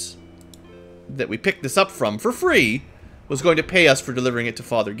merchant that we picked this up from for free was going to pay us for delivering it to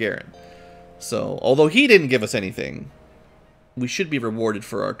Father Garen. So, although he didn't give us anything, we should be rewarded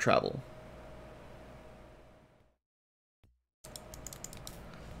for our travel.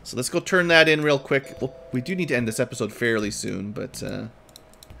 So let's go turn that in real quick. Well, we do need to end this episode fairly soon, but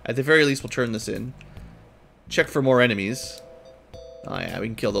at the very least we'll turn this in. Check for more enemies. Oh yeah, we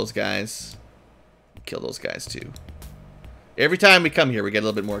can kill those guys. Kill those guys too. Every time we come here, we get a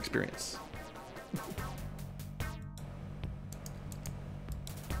little bit more experience.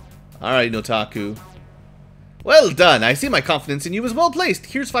 Alright, Notaku. Well done. I see my confidence in you is well placed.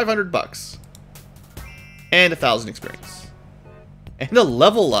 Here's 500 bucks. And 1,000 experience. And a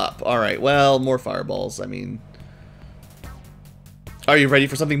level up. Alright, well, more fireballs. I mean... Are you ready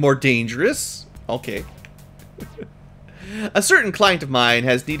for something more dangerous? Okay. A certain client of mine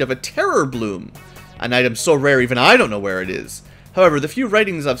has need of a terror bloom. An item so rare even I don't know where it is. However, the few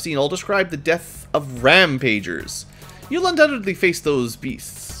writings I've seen all describe the death of rampagers. You'll undoubtedly face those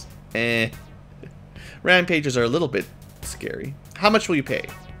beasts. Rampagers are a little bit scary. How much will you pay?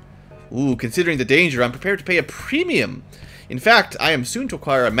 Ooh, considering the danger, I'm prepared to pay a premium. In fact, I am soon to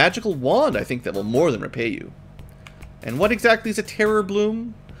acquire a magical wand I think that will more than repay you. And what exactly is a terror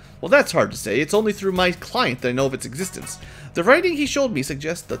bloom? Well, that's hard to say. It's only through my client that I know of its existence. The writing he showed me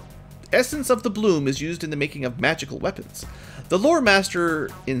suggests the essence of the bloom is used in the making of magical weapons. The lore master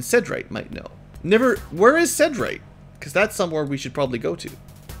in Cedrite might know. Where is Cedrite? Because that's somewhere we should probably go to.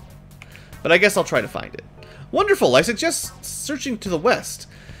 But I guess I'll try to find it. Wonderful! I suggest searching to the west.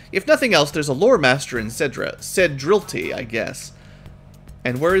 If nothing else, there's a lore master in Cedrilte, I guess.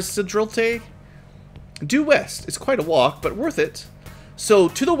 And where is Cedrilte? Due west. It's quite a walk, but worth it. So,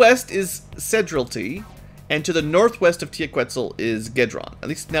 to the west is Cedrilte, and to the northwest of Teoquetzal is Gedron. At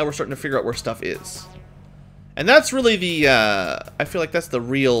least now we're starting to figure out where stuff is. And that's really the, I feel like that's the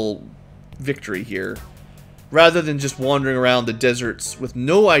real victory here. Rather than just wandering around the deserts with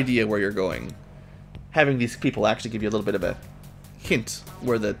no idea where you're going. Having these people actually give you a little bit of a hint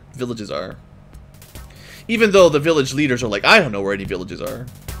where the villages are. Even though the village leaders are like, I don't know where any villages are.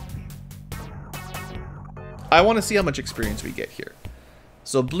 I want to see how much experience we get here.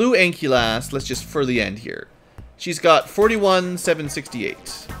 So BlueAnkylo, let's just for the end here. She's got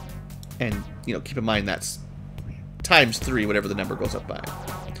 41,768. And, you know, keep in mind that's times 3, whatever the number goes up by.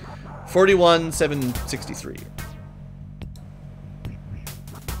 41,763.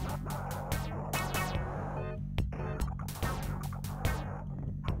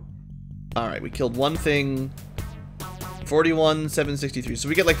 Alright, we killed one thing. 41,763. So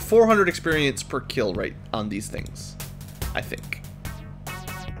we get like 400 experience per kill right on these things. I think.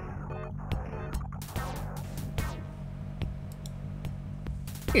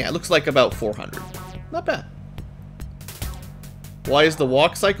 Yeah, it looks like about 400. Not bad. Why is the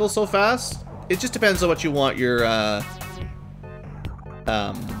walk cycle so fast? It just depends on what you want your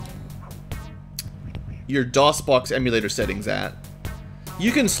DOSBox emulator settings at.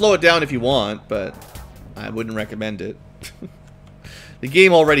 You can slow it down if you want, but I wouldn't recommend it. The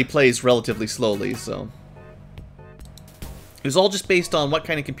game already plays relatively slowly, so... It was all just based on what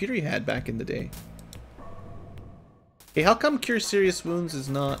kind of computer you had back in the day. Hey, how come Cure Serious Wounds is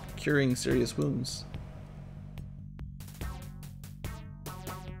not curing serious wounds?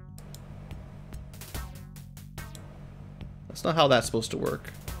 That's not how that's supposed to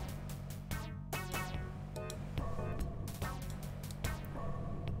work.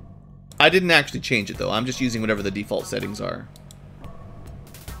 I didn't actually change it though. I'm just using whatever the default settings are.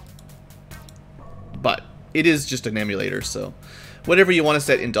 But it is just an emulator, so whatever you want to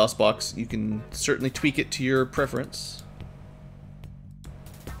set in DOSBox, you can certainly tweak it to your preference.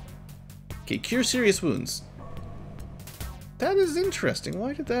 Okay, cure serious wounds. That is interesting.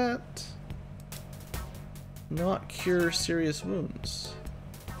 Why did that not cure serious wounds?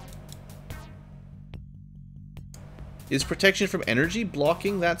 Is protection from energy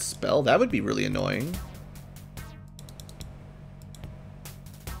blocking that spell? That would be really annoying.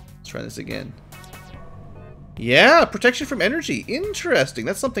 Let's try this again. Yeah, protection from energy. Interesting.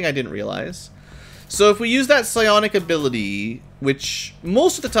 That's something I didn't realize. So if we use that psionic ability, which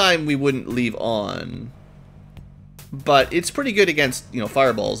most of the time we wouldn't leave on, but it's pretty good against, you know,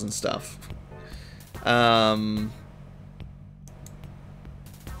 fireballs and stuff.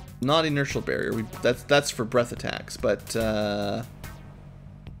 Not inertial barrier. That's for breath attacks, but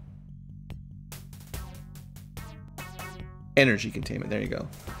Energy containment, there you go.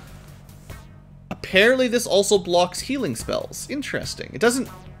 Apparently this also blocks healing spells. Interesting. It doesn't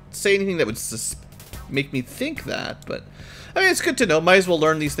say anything that would make me think that, but I mean, it's good to know. Might as well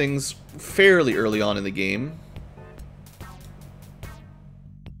learn these things fairly early on in the game.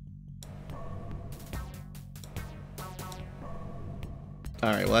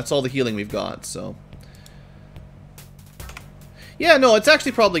 Alright, well that's all the healing we've got, so... Yeah, no, it's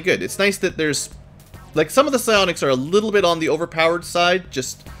actually probably good. It's nice that there's... Like, some of the psionics are a little bit on the overpowered side,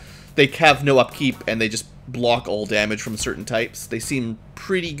 just... They have no upkeep, and they just block all damage from certain types. They seem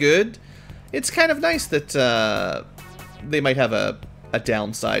pretty good. It's kind of nice that, they might have a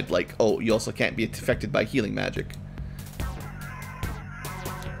downside, like, oh, you also can't be affected by healing magic.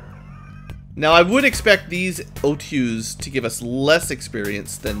 Now, I would expect these Otus to give us less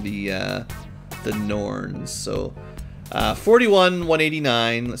experience than the Norns, so... 41,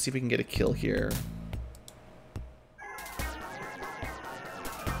 189. Let's see if we can get a kill here.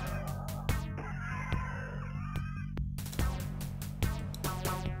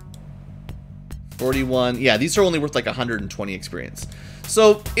 Yeah, these are only worth like 120 experience.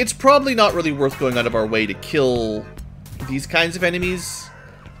 So it's probably not really worth going out of our way to kill these kinds of enemies,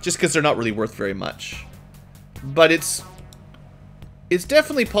 just because they're not really worth very much. But it's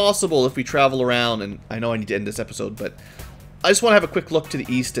definitely possible if we travel around, and I know I need to end this episode, but I just want to have a quick look to the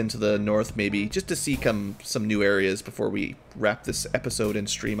east and to the north maybe, just to see some new areas before we wrap this episode and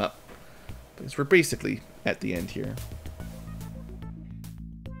stream up. Because we're basically at the end here.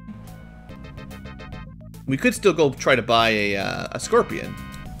 We could still go try to buy a scorpion.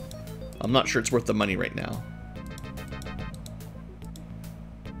 I'm not sure it's worth the money right now.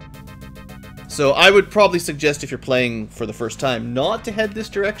 So I would probably suggest, if you're playing for the first time, not to head this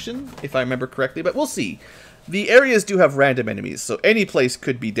direction, if I remember correctly, but we'll see. The areas do have random enemies, so any place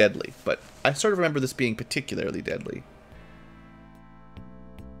could be deadly, but I sort of remember this being particularly deadly.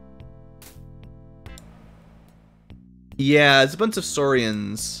 Yeah, there's a bunch of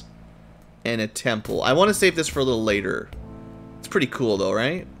Saurians and a temple. I want to save this for a little later. It's pretty cool though,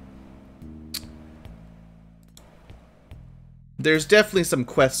 right? There's definitely some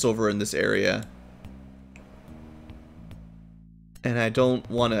quests over in this area. And I don't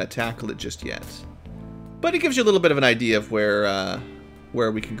want to tackle it just yet. But it gives you a little bit of an idea of where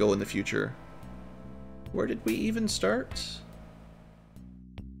we can go in the future. Where did we even start?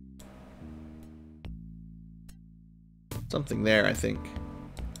 Something there, I think.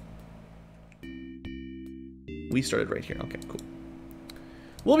 We started right here. Okay, cool.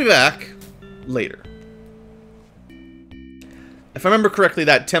 We'll be back later. If I remember correctly,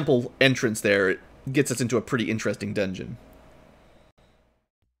 that temple entrance there, it gets us into a pretty interesting dungeon.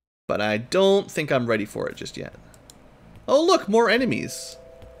 But I don't think I'm ready for it just yet. Oh, look, more enemies.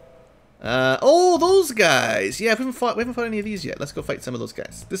 Oh, those guys. Yeah, we haven't fought any of these yet. Let's go fight some of those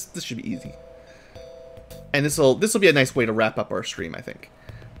guys. This should be easy. And this will be a nice way to wrap up our stream, I think.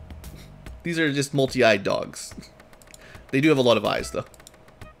 These are just multi-eyed dogs. They do have a lot of eyes, though.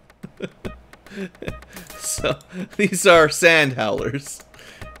 So, these are sand howlers.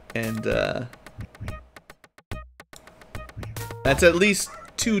 And, that's at least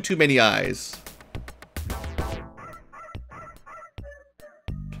two too many eyes.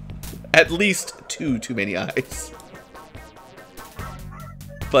 At least two too many eyes.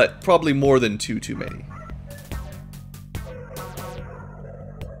 But probably more than two too many.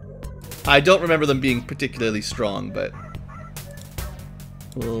 I don't remember them being particularly strong, but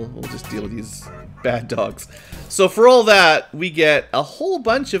we'll just deal with these bad dogs. So for all that, we get a whole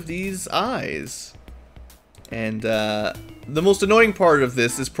bunch of these eyes. And the most annoying part of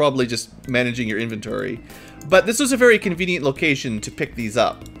this is probably just managing your inventory. But this was a very convenient location to pick these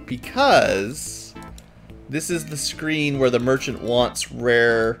up, because this is the screen where the merchant wants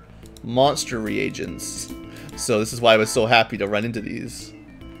rare monster reagents. So this is why I was so happy to run into these.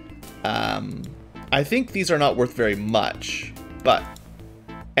 I think these are not worth very much, but...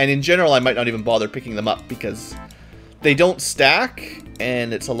 And in general, I might not even bother picking them up, because they don't stack,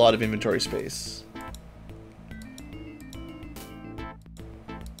 and it's a lot of inventory space.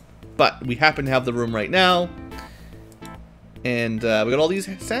 But we happen to have the room right now, and we got all these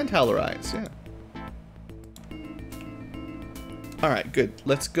sand howler eyes, yeah. Alright, good.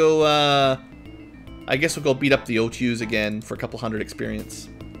 Let's go, I guess we'll go beat up the Otus again for a couple hundred experience.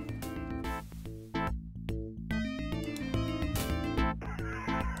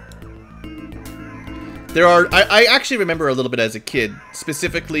 There are, I actually remember a little bit as a kid,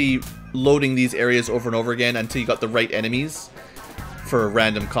 specifically loading these areas over and over again until you got the right enemies for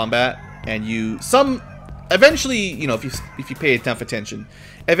random combat. And eventually, you know, if you pay enough attention,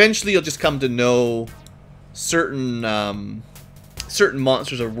 eventually you'll just come to know certain certain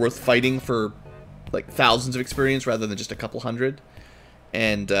monsters are worth fighting for like thousands of experience rather than just a couple hundred.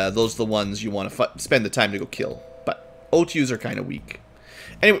 And those are the ones you want to spend the time to go kill. But O2s are kind of weak.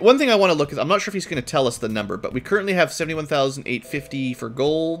 Anyway, one thing I want to look at, I'm not sure if he's going to tell us the number, but we currently have 71,850 for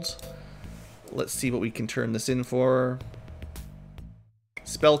gold. Let's see what we can turn this in for.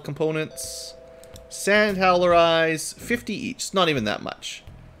 Spell components. Sand Howler Eyes, 50 each. It's not even that much.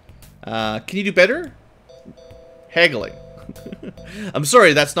 Can you do better? Haggling. I'm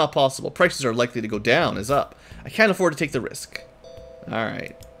sorry, that's not possible. Prices are likely to go down, is up. I can't afford to take the risk.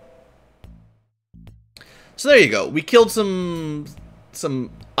 Alright. So there you go. We killed some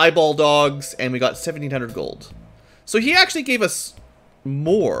eyeball dogs, and we got 1,700 gold. So he actually gave us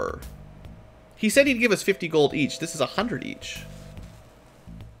more. He said he'd give us 50 gold each. This is 100 each.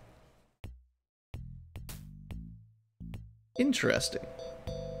 Interesting.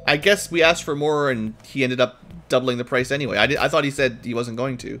 I guess we asked for more, and he ended up doubling the price anyway. I thought he said he wasn't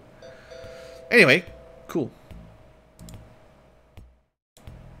going to. Anyway, cool.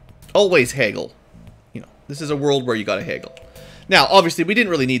 Always haggle. You know, this is a world where you gotta haggle. Now, obviously, we didn't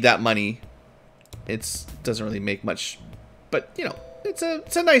really need that money. It doesn't really make much, but you know, it's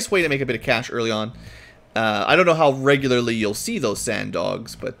a nice way to make a bit of cash early on. I don't know how regularly you'll see those sand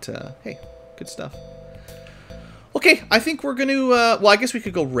dogs, but hey, good stuff. Okay, I think we're gonna. Well, I guess we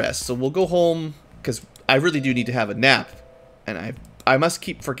could go rest. So we'll go home because I really do need to have a nap, and I must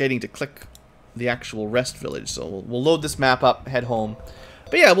keep forgetting to click the actual rest village. So we'll load this map up, head home.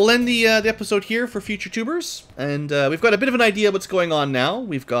 But yeah, we'll end the episode here for future tubers, and we've got a bit of an idea what's going on now.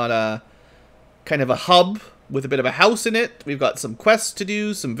 We've got a kind of a hub with a bit of a house in it. We've got some quests to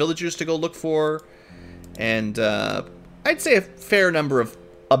do, some villagers to go look for, and I'd say a fair number of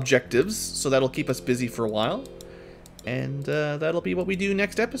objectives. So that'll keep us busy for a while, and that'll be what we do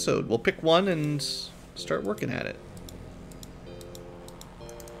next episode. We'll pick one and start working at it.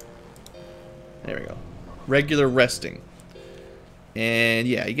 There we go. Regular resting. And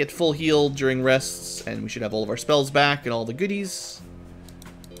yeah, you get full heal during rests, and we should have all of our spells back and all the goodies.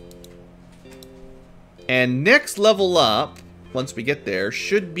 And next level up, once we get there,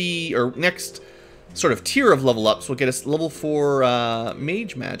 should be, or next sort of tier of level ups will get us level 4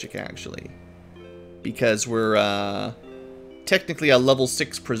 mage magic, actually. Because we're technically a level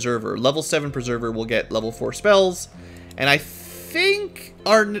 6 preserver. Level 7 preserver will get level 4 spells, and I think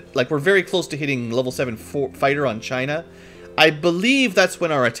we're very close to hitting level 7 fighter on China. I believe that's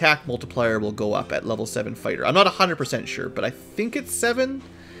when our attack multiplier will go up at level 7 fighter. I'm not 100% sure, but I think it's 7.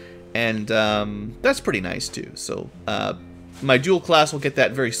 And that's pretty nice too. So my dual class will get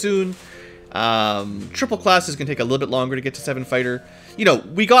that very soon. Triple class is going to take a little bit longer to get to 7 fighter. You know,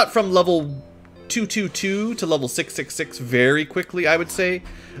 we got from level 222 to level 666 very quickly, I would say.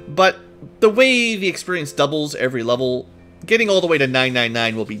 But the way the experience doubles every level, getting all the way to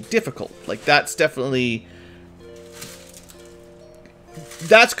 999 will be difficult. Like, that's definitely...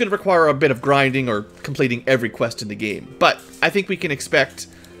 That's going to require a bit of grinding or completing every quest in the game. But I think we can expect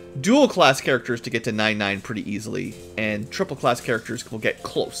dual class characters to get to 9.9 pretty easily, and triple class characters will get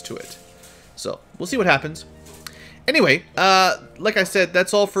close to it. So we'll see what happens. Anyway, like I said,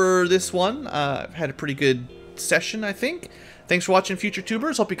 that's all for this one. I've had a pretty good session, I think. Thanks for watching, future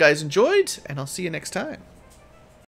tubers. Hope you guys enjoyed, and I'll see you next time.